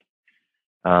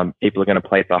 People are going to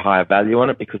place a higher value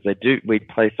on it because we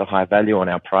place a high value on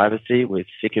our privacy. We're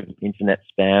sick of internet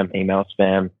spam, email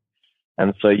spam.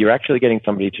 And so you're actually getting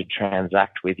somebody to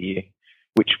transact with you,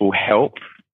 which will help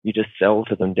you just sell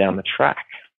to them down the track.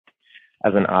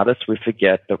 As an artist, we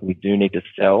forget that we do need to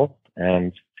sell.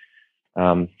 And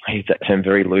I use that term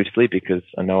very loosely because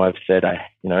I know I've said,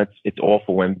 it's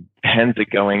awful when bands are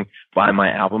going, buy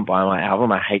my album.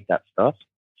 I hate that stuff.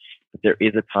 But there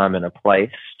is a time and a place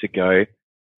to go,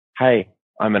 hey,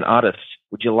 I'm an artist.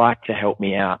 Would you like to help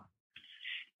me out?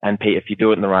 And if you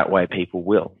do it in the right way, people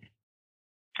will.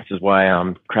 This is why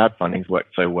crowdfunding's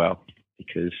worked so well,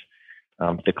 because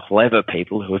the clever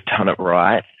people who have done it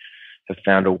right have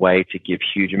found a way to give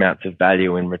huge amounts of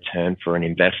value in return for an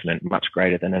investment much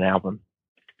greater than an album.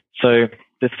 So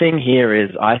the thing here is,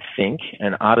 I think,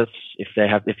 an artist, if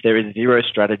there is zero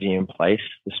strategy in place,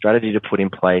 the strategy to put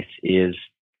in place is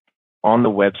on the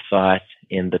website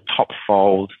in the top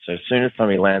fold. So as soon as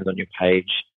somebody lands on your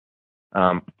page,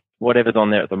 whatever's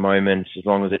on there at the moment, as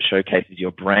long as it showcases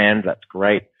your brand, that's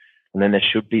great. And then there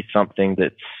should be something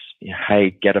that's, hey,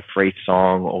 get a free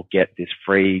song or get this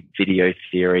free video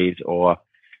series or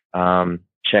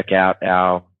check out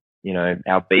our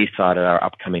B-side of our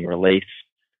upcoming release,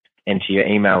 enter your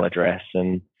email address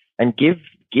and give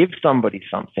somebody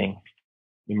something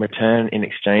in return in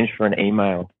exchange for an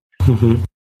email. Mm-hmm.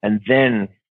 And then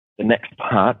the next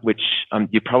part, which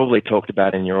you probably talked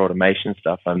about in your automation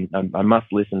stuff, I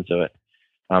must listen to it.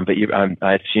 But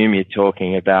I assume you're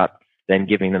talking about then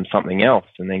giving them something else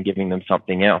and then giving them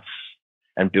something else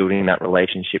and building that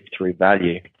relationship through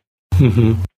value.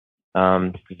 Mm-hmm.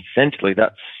 Essentially,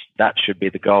 that should be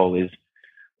the goal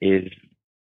is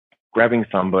grabbing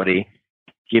somebody,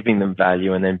 giving them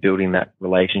value, and then building that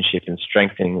relationship and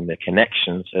strengthening the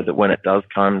connection so that when it does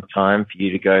come time for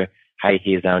you to go, hey,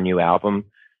 here's our new album,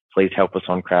 please help us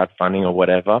on crowdfunding or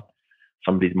whatever,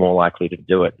 somebody's more likely to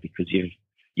do it because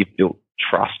you've built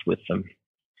trust with them.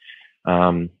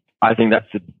 I think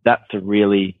that's a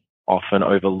really often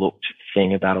overlooked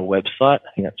thing about a website. I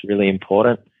think that's really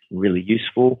important, really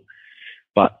useful.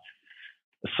 But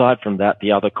aside from that,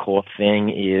 the other core thing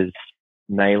is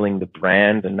nailing the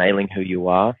brand and nailing who you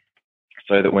are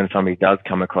so that when somebody does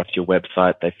come across your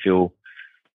website, they feel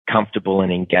comfortable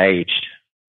and engaged.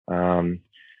 I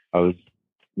was,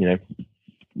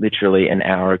 literally an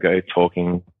hour ago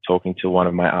talking to one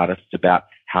of my artists about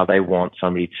how they want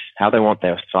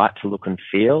their site to look and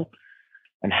feel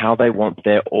and how they want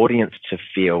their audience to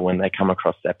feel when they come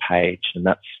across their page. And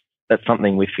that's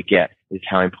something we forget, is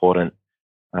how important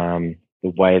the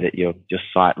way that your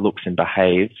site looks and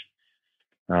behaves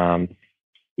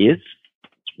is. It's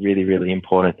really, really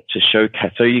important to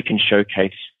showcase, so you can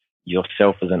showcase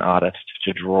yourself as an artist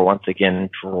to draw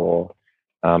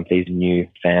these new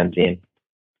fans in.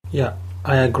 Yeah,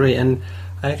 I agree. And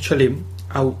I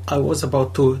was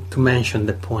about to mention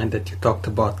the point that you talked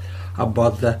about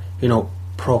the,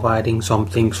 providing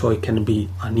something, so it can be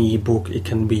an ebook, it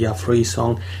can be a free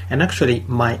song. And actually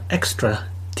my extra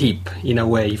tip, in a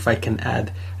way, if I can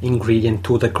add ingredient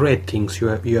to the great things you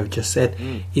have just said,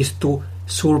 is to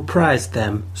surprise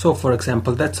them. So for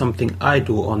example, that's something I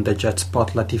do on the Jet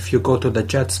Spotlight. If you go to the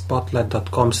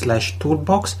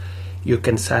jetspotlight.com/toolbox, you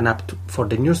can sign up for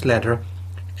the newsletter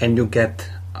and you get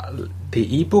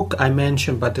the ebook I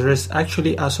mentioned, but there is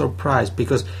actually a surprise,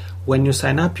 because when you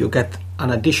sign up you get an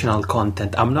additional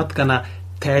content. I'm not gonna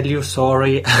tell you,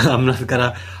 sorry, I'm not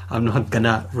gonna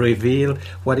reveal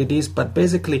what it is, but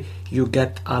basically you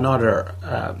get another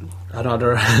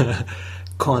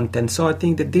content. So I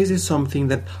think that this is something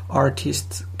that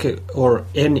artists or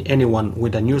anyone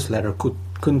with a newsletter could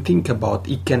think about.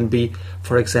 It can be,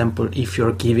 for example, if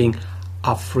you're giving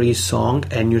a free song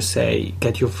and you say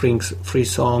get your free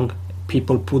song,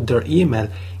 people put their email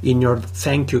in your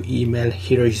thank you email,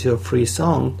 here is your free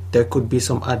song. There could be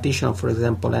some additional, for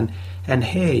example, and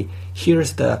hey,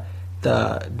 here's a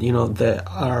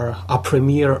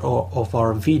premiere of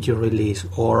our video release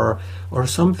or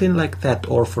something like that,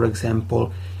 or for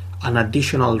example an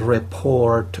additional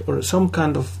report or some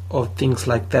kind of things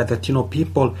like that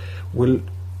people will,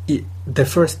 the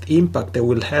first impact they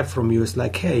will have from you is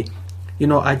like, hey,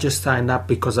 I just signed up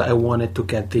because I wanted to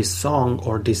get this song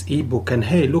or this ebook, and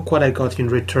hey, look what I got in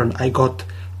return. I got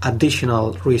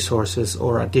additional resources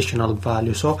or additional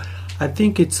value. So I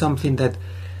think it's something that,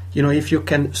 if you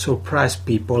can surprise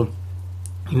people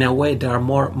in a way, they are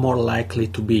more likely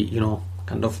to be,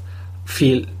 kind of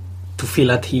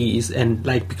feel at ease, and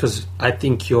like, because I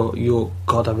think you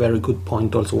got a very good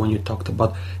point also when you talked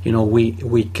about,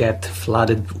 we get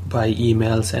flooded by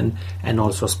emails and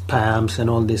also spams and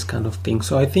all these kind of things.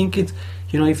 So I think it's,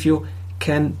 if you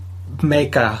can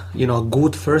make a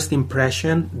good first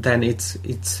impression, then it's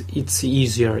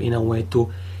easier in a way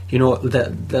to,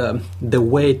 the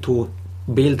way to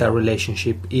build a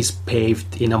relationship is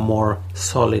paved in a more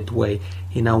solid way,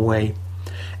 in a way.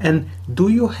 And do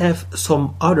you have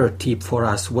some other tip for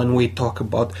us when we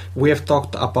have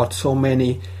talked about so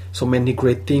many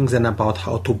great things and about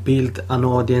how to build an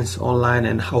audience online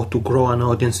and how to grow an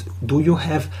audience? Do you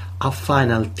have a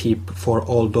final tip for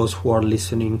all those who are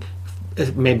listening?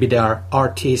 Maybe they are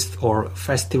artists or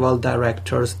festival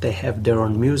directors, they have their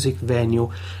own music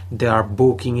venue, they are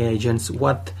booking agents.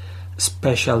 What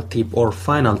special tip or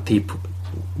final tip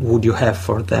would you have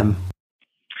for them?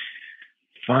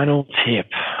 Final tip,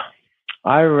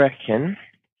 I reckon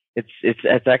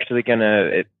it's actually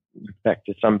gonna, in fact,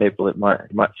 to some people it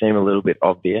might seem a little bit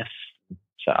obvious,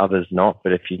 to others not.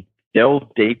 But if you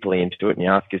delve deeply into it and you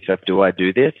ask yourself, do I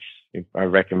do this? I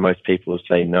reckon most people will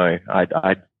say no.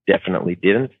 I definitely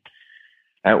didn't.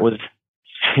 And it was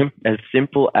as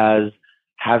simple as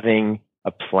having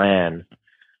a plan.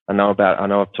 I know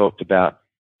I've talked about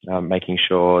making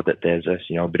sure that there's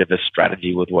a bit of a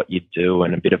strategy with what you do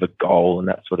and a bit of a goal and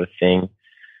that sort of thing.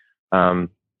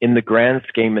 In the grand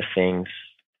scheme of things,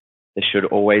 there should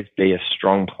always be a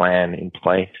strong plan in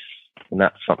place, and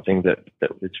that's something that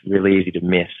it's really easy to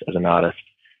miss as an artist.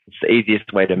 It's the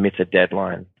easiest way to miss a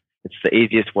deadline. It's the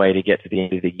easiest way to get to the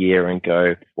end of the year and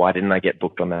go, why didn't I get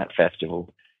booked on that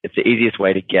festival? It's the easiest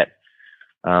way to get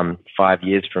 5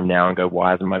 years from now and go,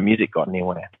 why hasn't my music got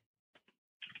anywhere?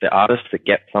 The artists that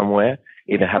get somewhere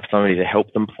either have somebody to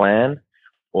help them plan,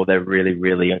 or they're really,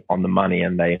 really on the money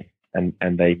and they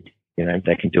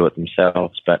can do it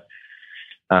themselves. But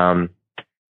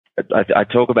I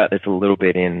talk about this a little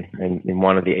bit in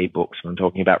one of the ebooks when I'm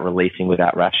talking about releasing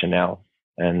without rationale,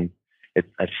 and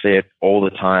I see it all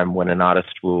the time when an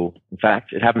artist will. In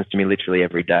fact, it happens to me literally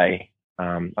every day.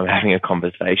 I'm having a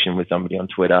conversation with somebody on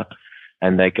Twitter,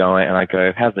 and they go, and I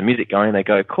go, "How's the music going?" They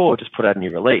go, "Cool, just put out a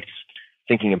new release.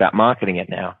 Thinking about marketing it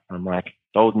now." I'm like,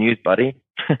 "It's old news, buddy.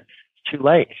 It's too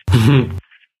late."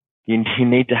 You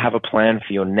need to have a plan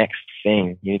for your next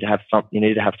thing. You need to have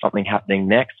something happening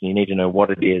next, and you need to know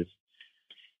what it is.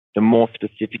 The more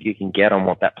specific you can get on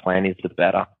what that plan is, the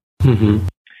better. Mm-hmm.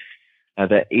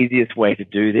 The easiest way to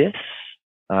do this,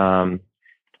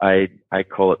 I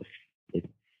call it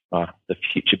the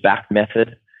future back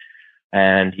method.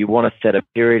 And you want to set a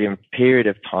period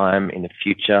of time in the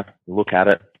future. Look at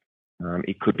it.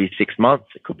 It could be 6 months,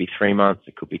 it could be 3 months,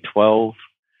 it could be 12.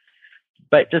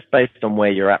 But just based on where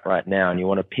you're at right now, and you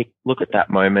want to look at that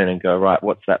moment and go, right,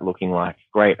 what's that looking like?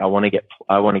 Great, I want to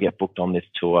get booked on this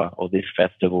tour or this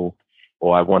festival,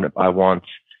 or I want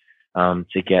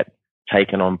to get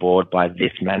taken on board by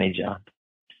this manager.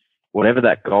 Whatever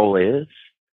that goal is,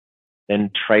 then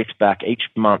trace back each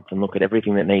month and look at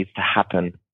everything that needs to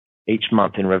happen each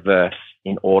month in reverse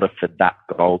in order for that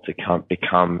goal to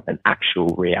become an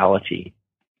actual reality.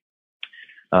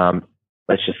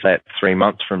 Let's just say it's 3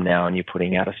 months from now and you're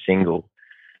putting out a single.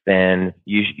 Then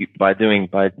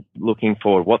by looking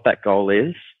forward what that goal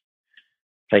is,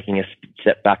 taking a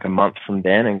step back a month from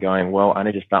then and going, well, I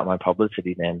need to start my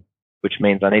publicity then, which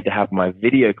means I need to have my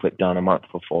video clip done a month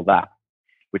before that,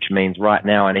 which means right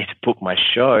now I need to book my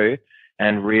show,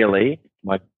 and really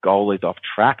my goal is off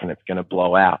track and it's going to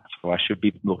blow out. So I should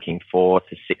be looking 4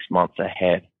 to 6 months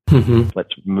ahead. Mm-hmm.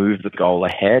 Let's move the goal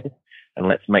ahead and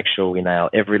let's make sure we nail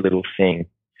every little thing,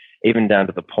 even down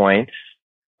to the point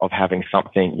of having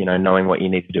something, knowing what you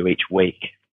need to do each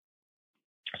week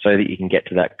so that you can get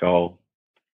to that goal.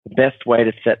 The best way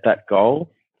to set that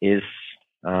goal is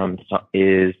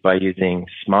by using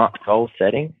SMART goal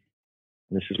setting.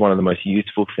 And this is one of the most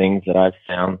useful things that I've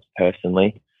found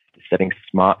personally, is setting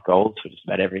SMART goals for just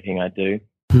about everything I do.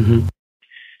 Mm-hmm.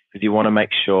 Because you want to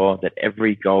make sure that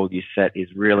every goal you set is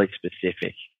really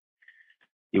specific.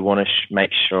 You want to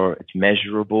make sure it's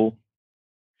measurable,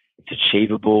 it's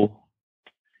achievable,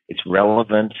 it's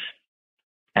relevant,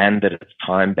 and that it's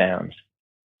time bound.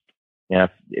 Now,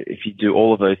 if you do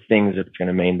all of those things, it's going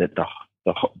to mean that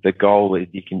the goal is,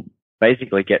 you can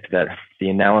basically get to the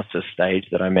analysis stage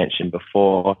that I mentioned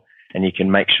before, and you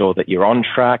can make sure that you're on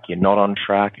track, you're not on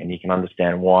track, and you can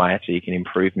understand why, so you can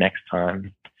improve next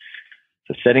time.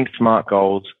 So setting SMART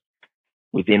goals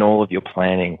within all of your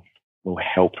planning will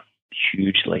help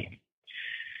hugely.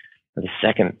 The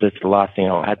last thing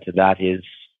I'll add to that is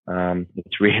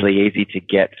it's really easy to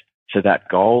get to that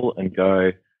goal and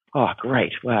go, oh,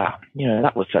 great, wow,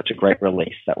 that was such a great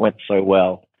release. That went so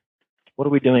well. What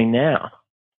are we doing now?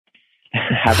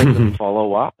 Having the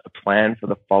follow-up, a plan for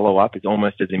the follow-up is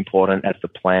almost as important as the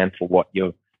plan for what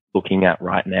you're looking at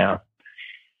right now.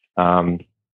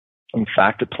 In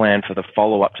fact, a plan for the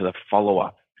follow-up to the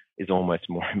follow-up is almost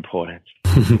more important.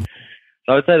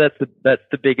 So I would say that's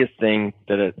the biggest thing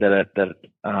that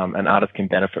an artist can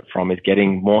benefit from, is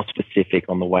getting more specific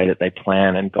on the way that they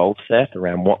plan and goal set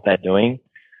around what they're doing.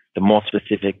 The more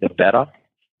specific, the better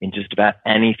in just about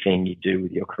anything you do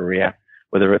with your career,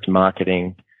 whether it's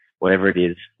marketing, whatever it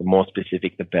is, the more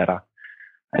specific, the better.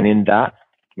 And in that,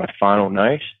 my final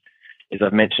note is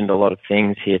I've mentioned a lot of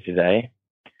things here today.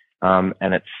 And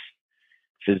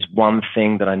there's one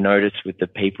thing that I noticed with the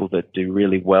people that do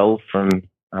really well from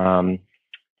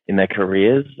in their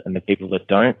careers and the people that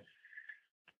don't.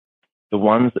 The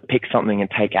ones that pick something and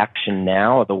take action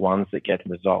now are the ones that get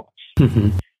results.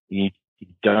 Mm-hmm. You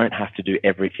don't have to do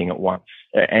everything at once.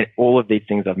 And all of these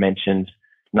things I've mentioned,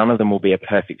 none of them will be a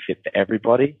perfect fit for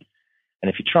everybody.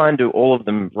 And if you try and do all of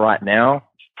them right now,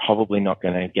 it's probably not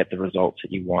going to get the results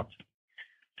that you want.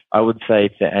 I would say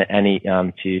to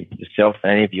yourself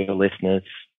and any of your listeners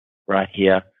right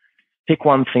here, pick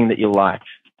one thing that you liked.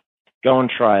 Go and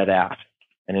try it out.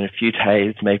 And in a few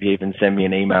days, maybe even send me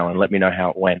an email and let me know how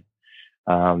it went.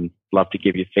 Love to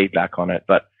give you feedback on it.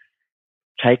 But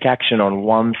take action on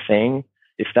one thing.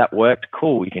 If that worked,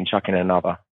 cool, you can chuck in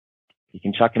another. You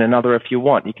can chuck in another if you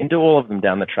want. You can do all of them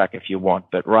down the track if you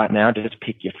want. But right now, just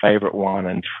pick your favorite one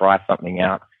and try something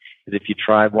out. Because if you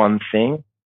try one thing,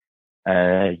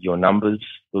 your numbers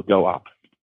will go up.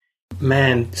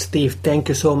 Man, Steve, thank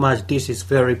you so much. This is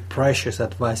very precious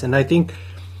advice. And I think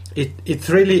it's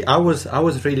really, I was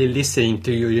really listening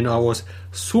to you. I was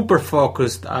super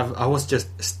focused. I was just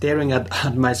staring at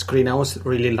my screen. I was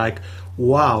really like,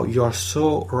 wow, you're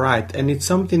so right. And it's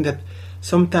something that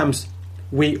sometimes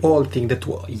we all think that,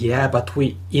 but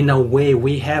in a way,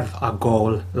 we have a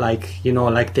goal. Like,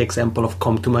 like the example of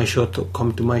come to my show.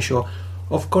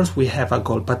 Of course, we have a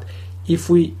goal. But if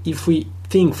we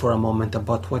think for a moment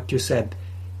about what you said,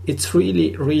 it's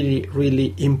really, really,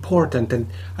 really important. And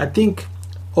I think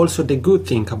also the good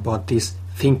thing about this,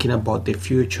 thinking about the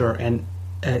future and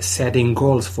setting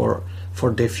goals for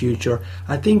the future,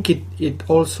 I think it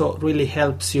also really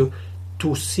helps you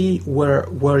to see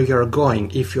where you're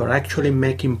going, if you're actually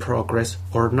making progress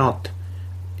or not.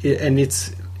 And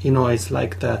it's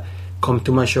like the come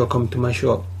to my show.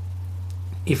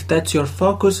 If that's your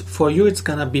focus, for you it's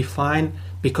gonna be fine,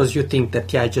 because you think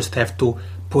that I just have to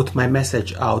put my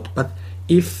message out. But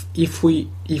if we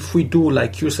do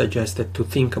like you suggested, to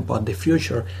think about the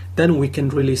future, then we can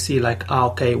really see like,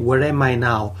 okay, where am I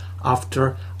now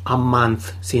after a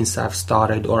month since I've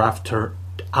started, or after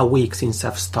a week since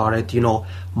I've started,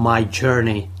 my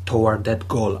journey toward that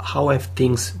goal. How have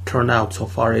things turned out so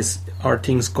far? Are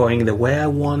things going the way I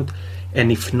want?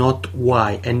 And if not,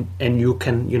 why? And you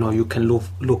can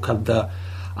look at the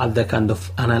kind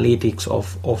of analytics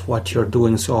of what you're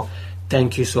doing. So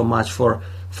thank you so much for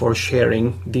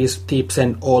sharing these tips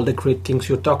and all the great things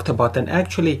you talked about. And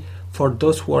actually, for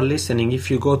those who are listening, if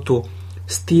you go to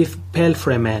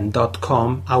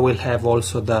stevepalfreyman.com, I will have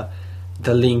also the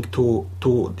link to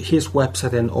his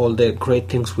website and all the great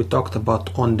things we talked about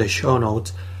on the show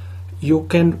notes. You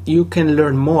can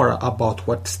learn more about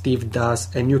what Steve does,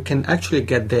 and you can actually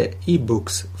get the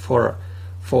ebooks for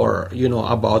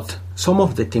about some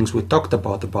of the things we talked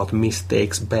about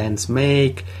mistakes bands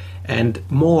make, and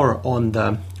more on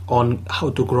how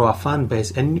to grow a fan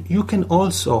base. And you can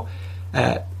also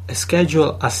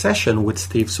schedule a session with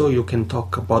Steve, so you can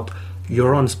talk about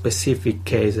your own specific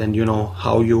case and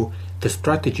how you the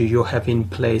strategy you have in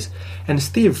place. And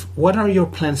Steve, what are your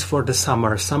plans for the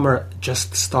summer? Summer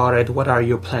just started. What are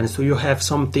your plans? Do you have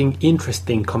something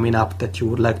interesting coming up that you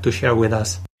would like to share with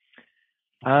us?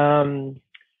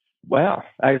 Well,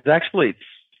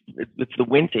 it's the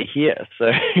winter here,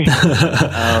 so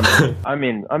I'm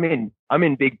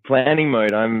in big planning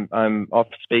mode. I'm off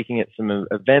speaking at some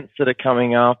events that are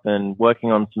coming up and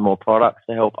working on some more products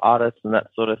to help artists and that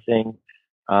sort of thing.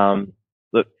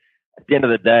 Look, at the end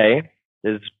of the day,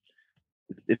 it's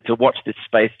a watch this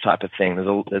space type of thing.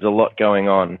 There's a lot going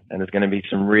on, and there's going to be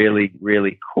some really,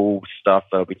 really cool stuff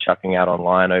that I'll be chucking out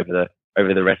online over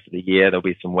the rest of the year. There'll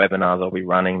be some webinars I'll be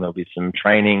running. There'll be some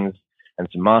trainings and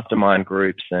some mastermind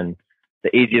groups. And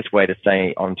the easiest way to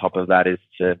stay on top of that is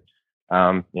to,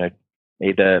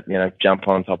 either jump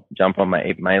on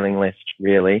my mailing list,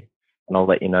 really, and I'll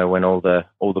let you know when all the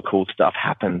cool stuff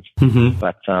happens. Mm-hmm.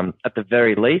 But at the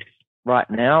very least, right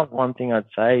now, one thing I'd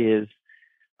say is,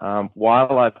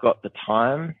 while I've got the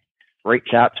time,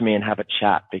 reach out to me and have a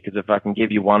chat, because if I can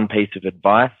give you one piece of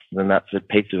advice, then that's a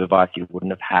piece of advice you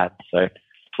wouldn't have had. So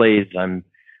please, I'm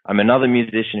another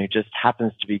musician who just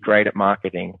happens to be great at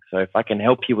marketing. So if I can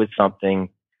help you with something,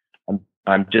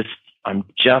 I'm just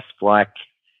like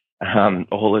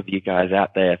all of you guys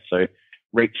out there. So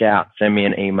reach out, send me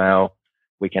an email,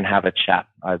 we can have a chat.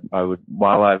 I would,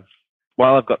 while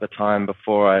I've got the time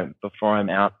before I'm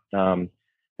out,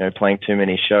 playing too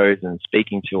many shows and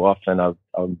speaking too often, I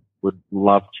would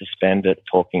love to spend it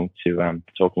talking to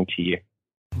you.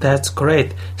 That's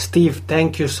great. Steve,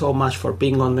 thank you so much for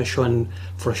being on the show and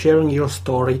for sharing your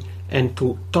story and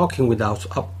to talking with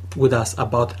us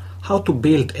about how to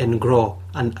build and grow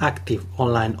an active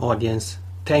online audience.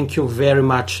 Thank you very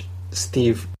much,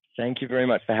 Steve. Thank you very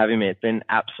much for having me. It's been an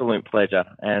absolute pleasure,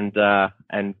 and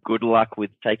good luck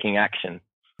with taking action.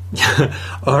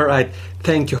 All right.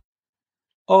 Thank you.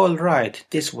 All right,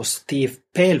 this was Steve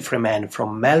Palfreyman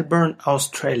from Melbourne,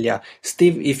 Australia.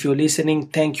 Steve, if you're listening,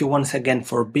 thank you once again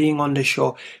for being on the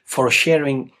show, for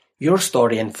sharing your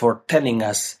story and for telling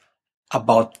us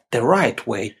about the right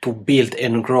way to build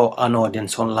and grow an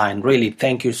audience online. Really,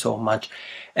 thank you so much.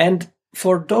 And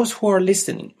for those who are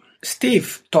listening,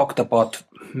 Steve talked about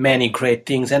many great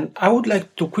things, and I would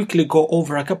like to quickly go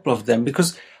over a couple of them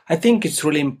because I think it's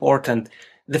really important.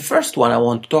 The first one I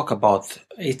want to talk about,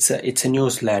 it's a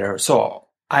newsletter. So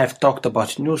I've talked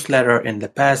about newsletter in the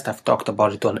past. I've talked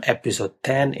about it on episode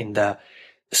 10 in the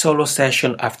solo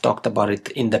session. I've talked about it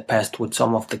in the past with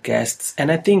some of the guests.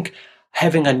 And I think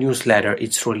having a newsletter,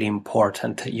 it's really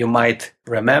important. You might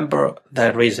remember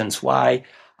the reasons why.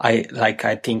 I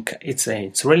think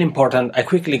it's really important. I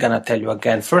quickly gonna tell you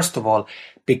again. First of all,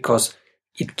 because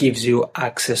it gives you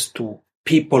access to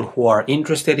people who are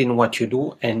interested in what you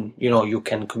do, and you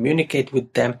can communicate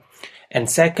with them. And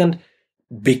second,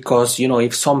 because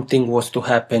if something was to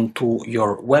happen to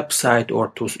your website or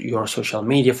to your social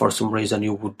media for some reason,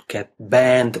 you would get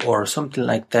banned or something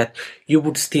like that, you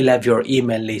would still have your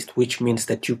email list, which means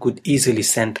that you could easily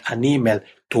send an email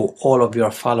to all of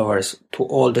your followers, to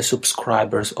all the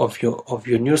subscribers of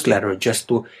your newsletter, just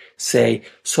to say,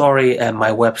 sorry,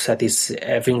 my website is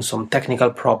having some technical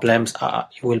problems.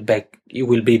 You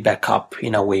will be back up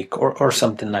in a week or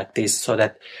something like this, so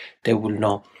that they will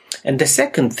know. And the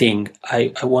second thing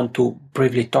I want to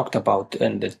briefly talk about,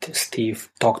 and that Steve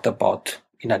talked about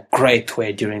in a great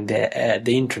way during the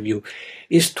interview,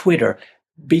 is Twitter.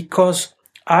 Because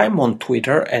I'm on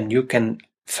Twitter, and you can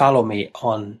follow me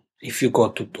if you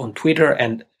go on Twitter,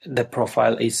 and the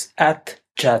profile is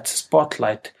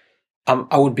 @JazzSpotlight.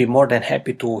 I would be more than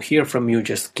happy to hear from you.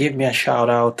 Just give me a shout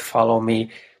out, follow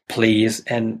me, please,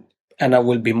 and I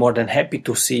will be more than happy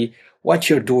to see what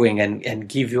you're doing and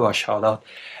give you a shout out.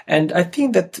 And I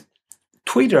think that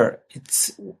Twitter,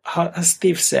 it's, as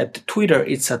Steve said, Twitter,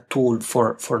 it's a tool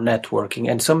for networking.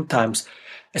 And sometimes,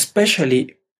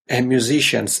 especially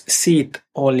musicians, see it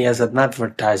only as an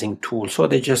advertising tool. So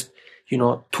they just,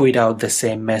 tweet out the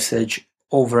same message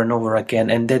over and over again,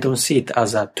 and they don't see it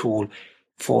as a tool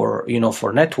for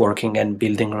networking and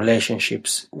building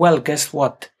relationships. Well, guess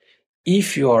what?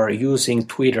 If you are using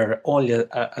Twitter only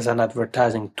as an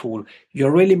advertising tool,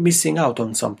 you're really missing out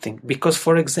on something. Because,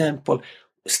 for example,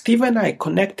 Steve and I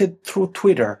connected through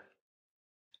Twitter.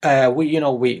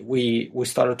 We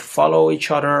started to follow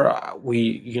each other.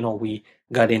 We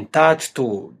got in touch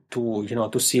to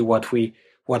see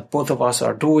what both of us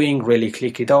are doing. Really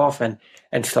click it off and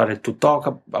started to talk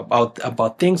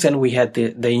about things. And we had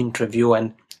the interview.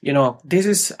 And this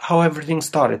is how everything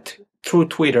started, through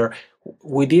Twitter.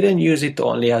 We didn't use it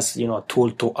only as a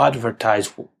tool to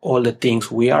advertise all the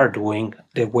things we are doing,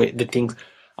 the things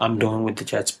I'm doing with the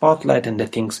Jazz Spotlight, and the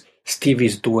things Steve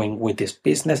is doing with his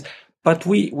business. But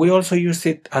we also use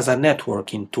it as a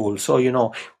networking tool.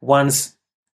 So, once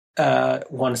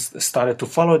started to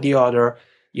follow the other,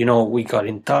 we got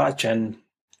in touch, and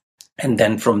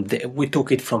then from there, we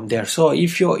took it from there. So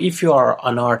if you are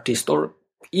an artist, or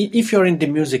if you're in the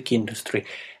music industry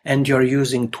and you're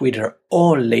using Twitter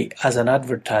only as an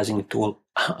advertising tool,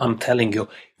 I'm telling you,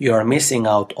 you are missing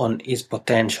out on its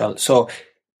potential. So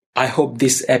I hope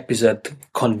this episode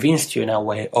convinced you in a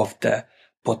way of the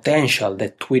potential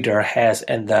that Twitter has,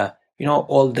 and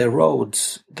all the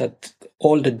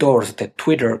doors that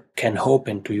Twitter can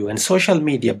open to you, and social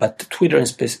media, but Twitter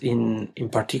in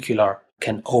particular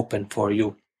can open for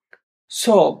you.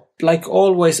 So, like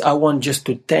always, I want just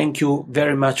to thank you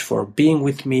very much for being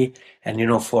with me,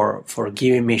 and for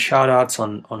giving me shout outs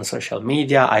on social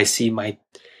media. I see my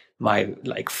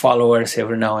followers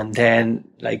every now and then,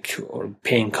 or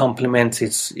paying compliments.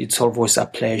 It's always a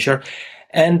pleasure.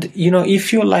 And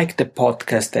if you like the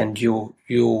podcast and you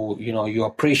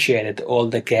appreciated all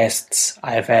the guests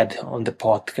I've had on the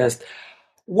podcast,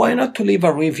 why not to leave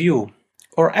a review?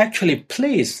 Or actually,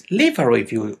 please leave a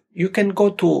review. You can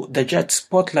go to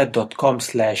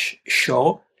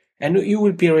thejetspotlight.com/show, and you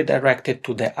will be redirected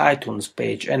to the iTunes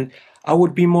page. And I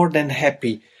would be more than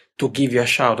happy to give you a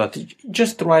shout out.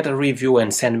 Just write a review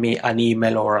and send me an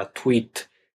email or a tweet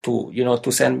to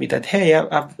send me that, hey,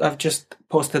 I've just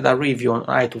posted a review on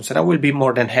iTunes, and I will be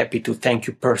more than happy to thank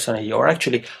you personally. Or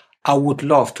actually, I would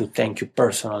love to thank you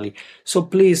personally. So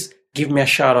please give me a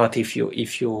shout out if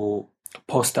you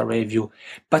post a review.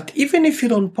 But even if you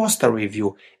don't post a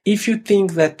review, if you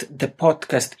think that the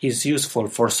podcast is useful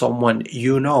for someone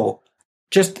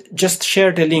just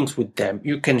share the links with them.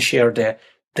 You can share the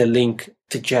link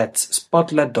to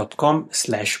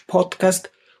jetspotlight.com/podcast,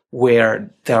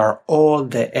 where there are all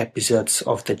the episodes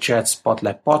of the Jet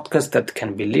Spotlight podcast that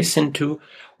can be listened to,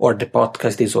 or the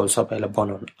podcast is also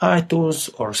available on iTunes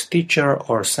or Stitcher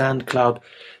or SoundCloud.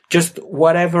 Just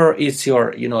whatever is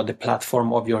your, the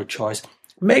platform of your choice.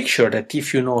 Make sure that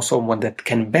if you know someone that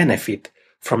can benefit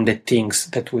from the things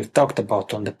that we've talked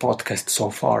about on the podcast so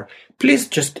far, please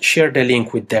just share the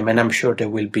link with them, and I'm sure they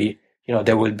will be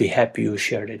happy you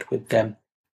shared it with them.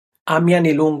 I'm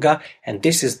Yanni Lunga, and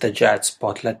this is the Jet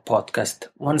Spotlight podcast.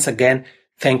 Once again,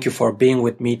 thank you for being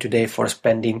with me today, for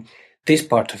spending this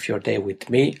part of your day with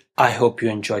me. I hope you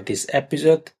enjoyed this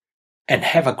episode, and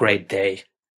have a great day.